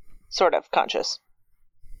 Sort of conscious.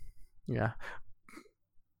 Yeah.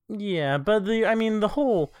 Yeah, but he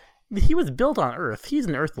was built on Earth. He's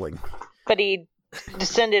an Earthling. But he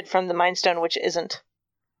descended from the Mind Stone, which isn't.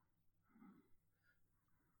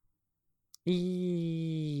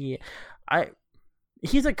 Yeah.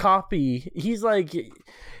 He's a copy. He's like,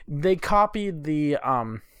 they copied the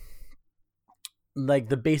like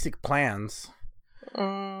the basic plans.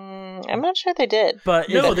 I'm not sure they did. But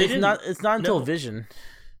No, they it's didn't. not. It's not until No. Vision.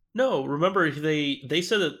 No, remember they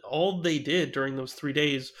said that all they did during those 3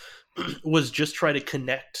 days was just try to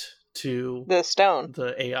connect to The stone.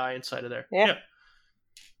 the AI inside of there. Yeah.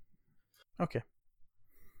 Okay.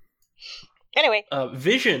 Anyway.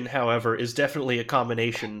 Vision, however, is definitely a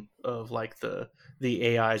combination of like the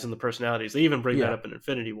AIs and the personalities. They even bring that up in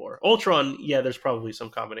Infinity War. Ultron, yeah, there's probably some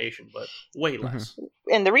combination, but way less.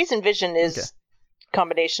 And the reason Vision is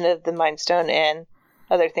combination of the Mind Stone and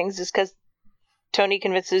other things is because Tony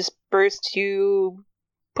convinces Bruce to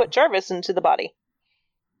put Jarvis into the body.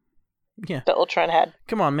 Yeah. That Ultron had.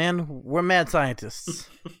 Come on, man. We're mad scientists.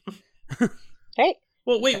 Hey.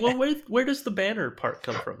 Well, wait. Well, where does the Banner part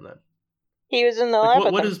come from then? He was in the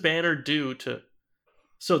lab. What does Banner do to?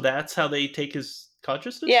 So that's how they take his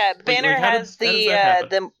consciousness. Yeah, Banner how has how does that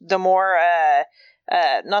happen? the more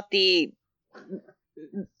not the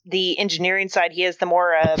engineering side. He has the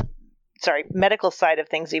more medical side of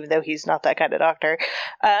things. Even though he's not that kind of doctor.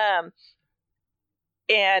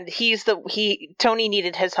 And Tony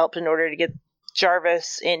needed his help in order to get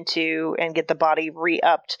Jarvis into and get the body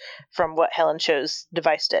re-upped from what Helen Cho's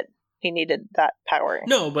device did. He needed that power.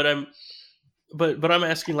 No, but I'm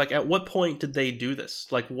asking, like, at what point did they do this?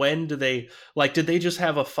 Like, when did they just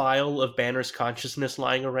have a file of Banner's consciousness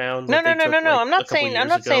lying around? No. I'm not saying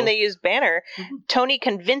they used Banner. Mm-hmm. Tony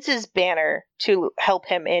convinces Banner to help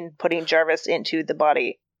him in putting Jarvis into the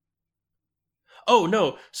body. Oh,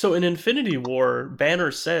 no. So in Infinity War, Banner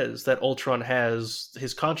says that Ultron has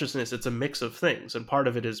his consciousness. It's a mix of things, and part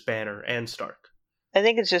of it is Banner and Stark. I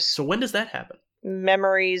think it's just... So when does that happen?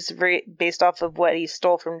 Memories based off of what he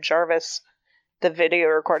stole from Jarvis, the video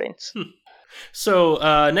recordings.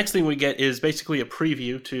 So next thing we get is basically a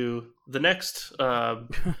preview to the next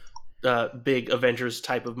big Avengers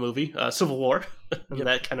type of movie, Civil War. And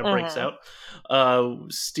that kind of breaks out.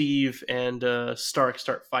 Steve and Stark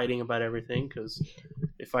start fighting about everything because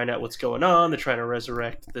they find out what's going on. They're trying to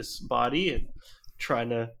resurrect this body and trying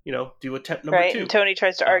to, do attempt number 2. And Tony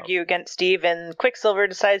tries to argue against Steve, and Quicksilver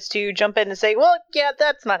decides to jump in and say, well, yeah,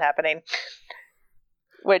 that's not happening.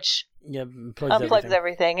 Which unplugs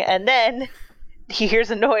everything. And then he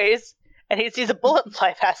hears a noise, and he sees a bullet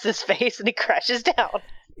fly past his face, and he crashes down.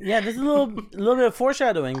 Yeah, there's a little bit of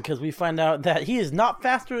foreshadowing, because we find out that he is not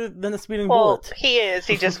faster than a speeding bullet. He is.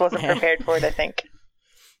 He just wasn't prepared for it, I think.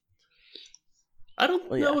 I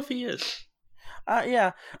don't know if he is.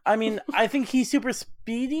 Yeah. I mean, I think he's super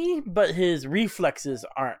speedy, but his reflexes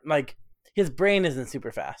aren't. Like, his brain isn't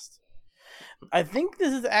super fast. I think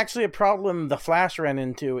this is actually a problem the Flash ran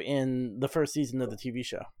into in the first season of the TV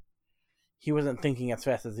show. He wasn't thinking as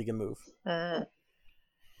fast as he can move.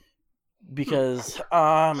 Because,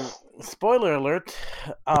 spoiler alert,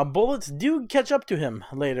 bullets do catch up to him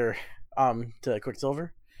later, to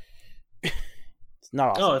Quicksilver. It's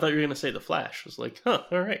not awesome. Oh, I thought you were going to say the Flash. I was like, huh,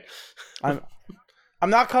 all right. I'm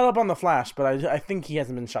not caught up on the Flash, but I think he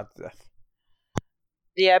hasn't been shot to death.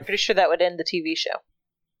 Yeah, I'm pretty sure that would end the TV show.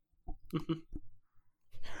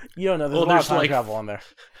 You don't know, there's a lot of time travel on there.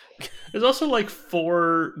 There's also like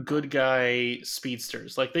 4 good guy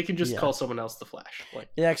speedsters. Like they can just call someone else the Flash. Like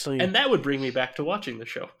and that would bring me back to watching the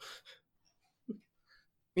show.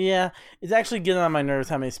 Yeah, it's actually getting on my nerves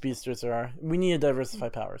how many speedsters there are. We need to diversify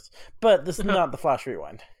powers. But this is not the Flash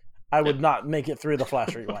Rewind. I would not make it through the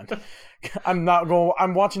Flash Rewind. I'm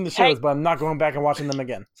watching the shows, but I'm not going back and watching them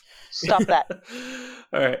again. Stop that.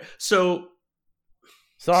 All right. So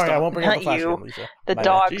sorry, stop. I won't bring up the Flash again, Lisa. The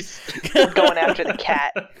dog's going after the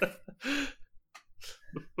cat.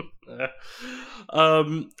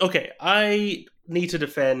 Okay, I need to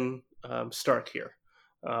defend Stark here.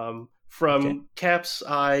 From Cap's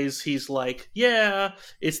eyes, he's like, yeah,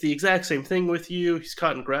 it's the exact same thing with you. He's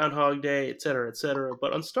caught in Groundhog Day, etc., etc.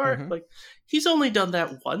 But on Stark, like, he's only done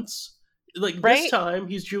that once. Like, this time,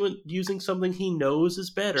 he's using something he knows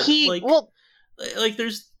is better.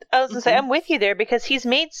 There's... I was going to say, I'm with you there, because he's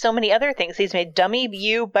made so many other things. He's made Dummy,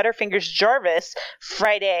 You, Butterfingers, Jarvis,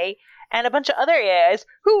 Friday, and a bunch of other AIs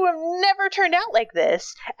who have never turned out like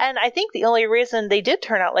this. And I think the only reason they did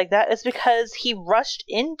turn out like that is because he rushed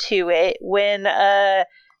into it when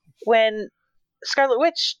Scarlet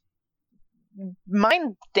Witch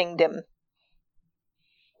mind-dinged him.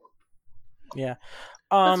 Yeah.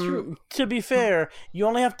 To be fair, you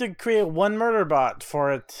only have to create one murder bot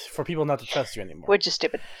for people not to trust you anymore. Which is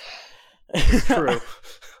stupid. It's true.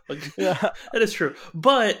 That is true.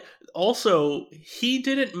 But also, he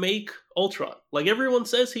didn't make Ultron. Like, everyone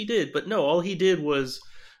says he did, but no, all he did was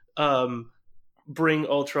bring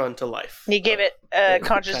Ultron to life. He gave it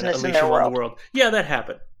consciousness in their world. Yeah, that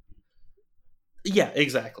happened. Yeah,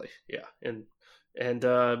 exactly. Yeah, and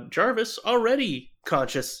Jarvis already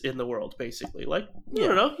conscious in the world, basically. Like, I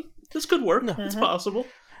don't know, this could work. No. It's possible.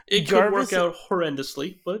 It could work out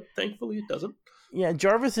horrendously, but thankfully it doesn't. Yeah,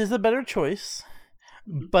 Jarvis is a better choice.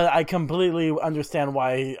 But I completely understand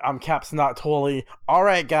why Cap's not totally, all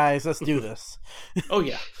right, guys, let's do this. Oh,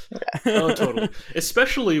 yeah. Oh, totally.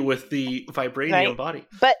 Especially with the vibranium body.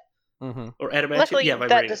 But or adamantium. Luckily,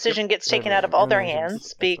 that decision gets taken out of all their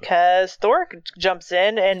hands because Thor jumps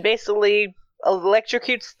in and basically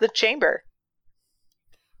electrocutes the chamber.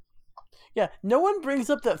 Yeah, no one brings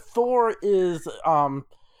up that Thor is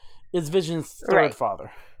Vision's third father.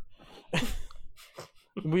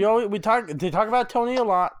 They talk about Tony a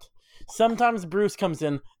lot. Sometimes Bruce comes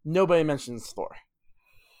in, nobody mentions Thor.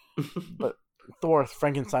 But Thor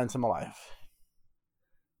Frankenstein's him alive.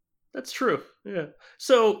 That's true. Yeah.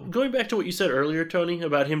 So going back to what you said earlier, Tony,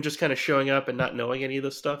 about him just kind of showing up and not knowing any of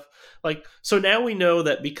this stuff. Like, so now we know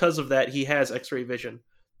that because of that he has X-ray vision.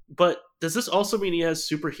 But does this also mean he has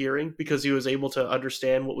super hearing because he was able to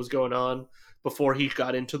understand what was going on before he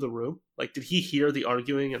got into the room? Like, did he hear the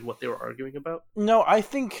arguing and what they were arguing about? No, I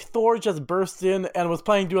think Thor just burst in and was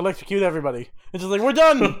planning to electrocute everybody. It's just like, we're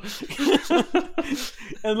done!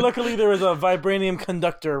 And luckily there was a vibranium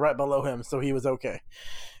conductor right below him, so he was okay.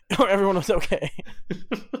 Or everyone was okay.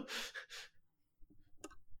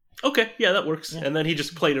 Okay, yeah, that works. Yeah. And then he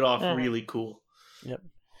just played it off really cool. Yep.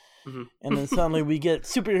 And then suddenly we get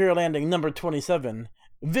Superhero Landing number 27.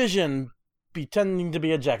 Vision pretending to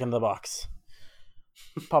be a Jack-in-the-Box.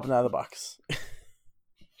 Popping out of the box.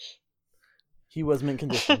 He was mint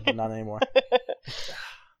condition, but not anymore.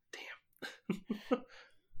 Damn.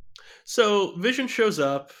 So Vision shows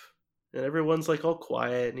up, and everyone's like all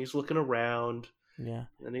quiet, and he's looking around. Yeah.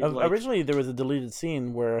 And he's originally, there was a deleted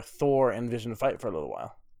scene where Thor and Vision fight for a little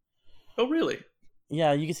while. Oh, really?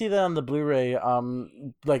 Yeah, you can see that on the Blu-ray,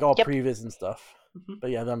 like all previs and stuff. But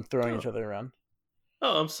yeah, them throwing each other around.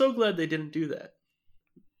 Oh, I'm so glad they didn't do that.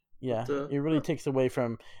 Yeah, it really takes away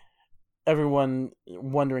from everyone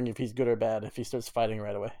wondering if he's good or bad if he starts fighting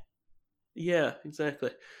right away. Yeah,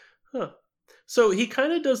 exactly. Huh. So he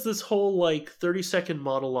kind of does this whole, like, 30-second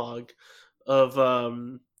monologue of,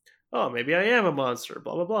 oh, maybe I am a monster,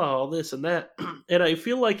 blah, blah, blah, all this and that. And I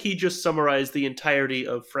feel like he just summarized the entirety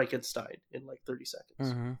of Frankenstein in, like, 30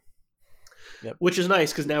 seconds. Yep. Which is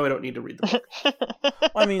nice, because now I don't need to read the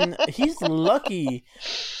book. I mean, he's lucky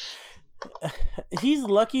He's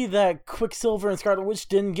lucky that Quicksilver and Scarlet Witch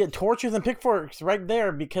didn't get torches and pitchforks right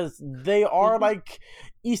there, because they are like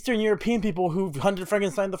Eastern European people who hunted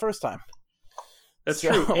Frankenstein the first time. That's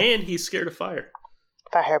true. And he's scared of fire.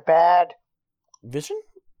 Fire bad. Vision?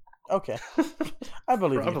 Okay. I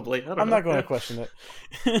believe Probably. you. I'm not going to question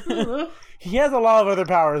it. He has a lot of other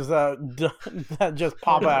powers that just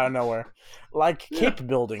pop out of nowhere. Like cape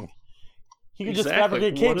building. He can just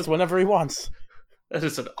fabricate capes whenever he wants. That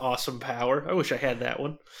is an awesome power. I wish I had that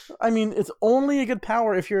one. I mean, it's only a good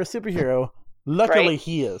power if you're a superhero. Luckily,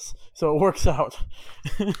 he is. So it works out.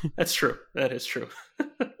 That's true. That is true.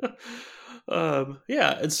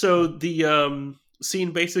 Yeah, and so the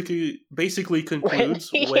scene basically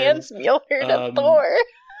concludes when he hands Mjolnir to Thor.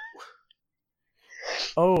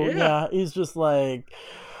 Oh, yeah. He's just like,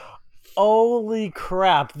 holy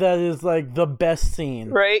crap, that is like the best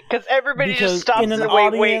scene. Right? Because everybody just stops and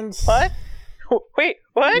wait, what? Wait,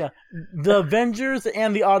 what? Yeah, the Avengers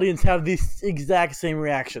and the audience have the exact same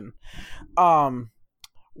reaction. One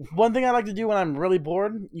thing I like to do when I'm really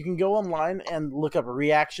bored, you can go online and look up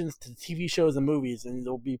reactions to TV shows and movies, and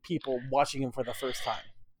there'll be people watching them for the first time.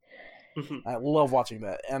 Mm-hmm. I love watching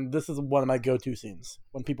that, and this is one of my go-to scenes,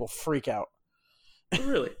 when people freak out.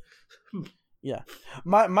 Really? Yeah.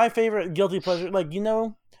 My favorite guilty pleasure, like, you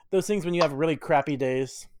know, those things when you have really crappy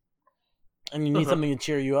days, and you need something to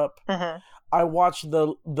cheer you up? I watched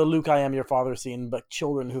the Luke, I Am Your Father scene, but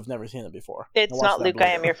children who've never seen it before. It's not Luke, I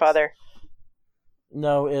Am Your Father.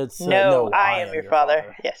 No, it's... no, I Am Your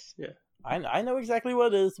Father. Yes. Yeah. I know exactly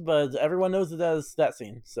what it is, but everyone knows it as that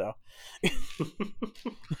scene, so...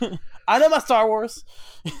 I know my Star Wars!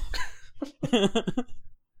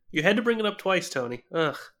 You had to bring it up twice, Tony.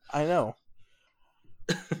 Ugh. I know.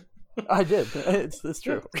 I did. It's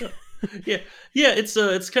true. Yeah,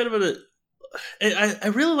 it's kind of I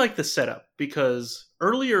really like the setup, because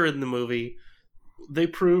earlier in the movie they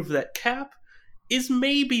prove that Cap is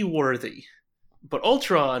maybe worthy, but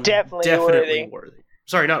Ultron definitely worthy.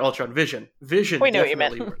 Sorry, not Ultron. Vision. We know what you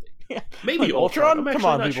meant. Worthy. Yeah. Maybe like Ultron. I'm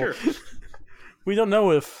actually not sure. We don't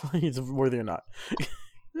know if he's worthy or not.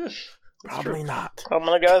 Probably not. I'm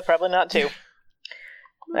gonna go with probably not too.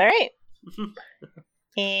 All right.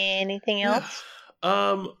 Anything else?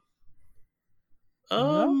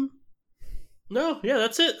 No, yeah,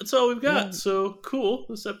 that's it. That's all we've got. Yeah. So cool.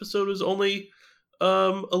 This episode is only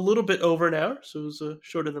a little bit over an hour, so it was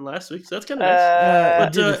shorter than last week. So that's kind of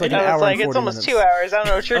nice. But it's like an hour and 40 it's almost minutes. 2 hours. I don't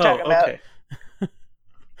know what you're talking about.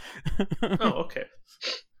 Okay.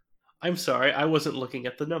 I'm sorry, I wasn't looking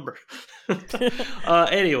at the number.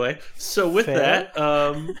 Anyway, so with that,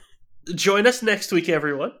 join us next week,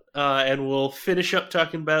 everyone, and we'll finish up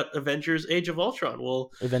talking about Avengers: Age of Ultron. We'll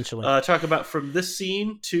eventually talk about from this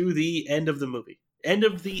scene to the end of the movie, end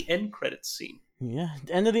of the end credits scene. Yeah,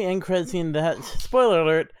 end of the end credits scene. That, spoiler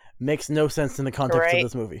alert, makes no sense in the context of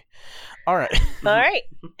this movie. All right. All right.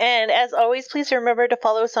 And as always, please remember to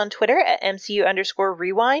follow us on Twitter at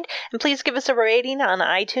MCU_rewind. And please give us a rating on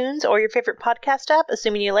iTunes or your favorite podcast app,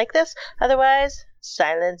 assuming you like this. Otherwise,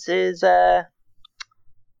 silence is,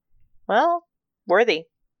 worthy.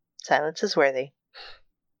 Silence is worthy.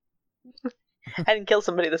 I didn't kill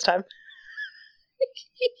somebody this time.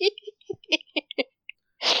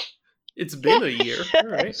 It's been a year. All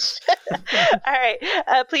right. All right.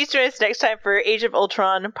 Please join us next time for Age of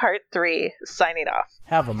Ultron Part 3. Signing off.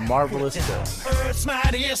 Have a marvelous day. Earth's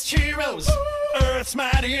mightiest heroes. Earth's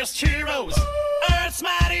mightiest heroes. Earth's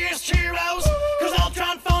mightiest heroes. Cause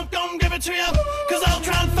Ultron Funk gon' give it to you. Cause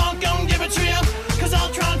Ultron Funk gon' give it to you. Cause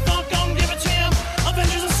Ultron Funk gon' give it to you.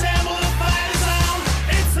 Avengers assemble and fight is on.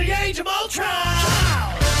 It's the Age of Ultron.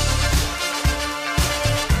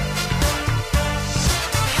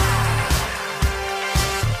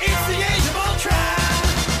 It's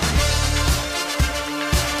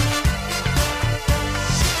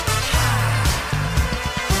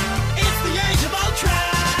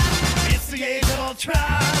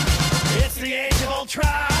the Age of Ultron.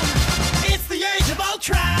 It's the Age of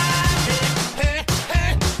Ultron. Hey,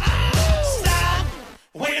 stop.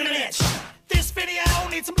 Wait a minute. This video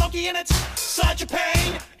needs some Loki in it. Such a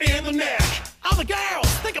pain in the neck. All the girls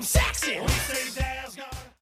think I'm sexy.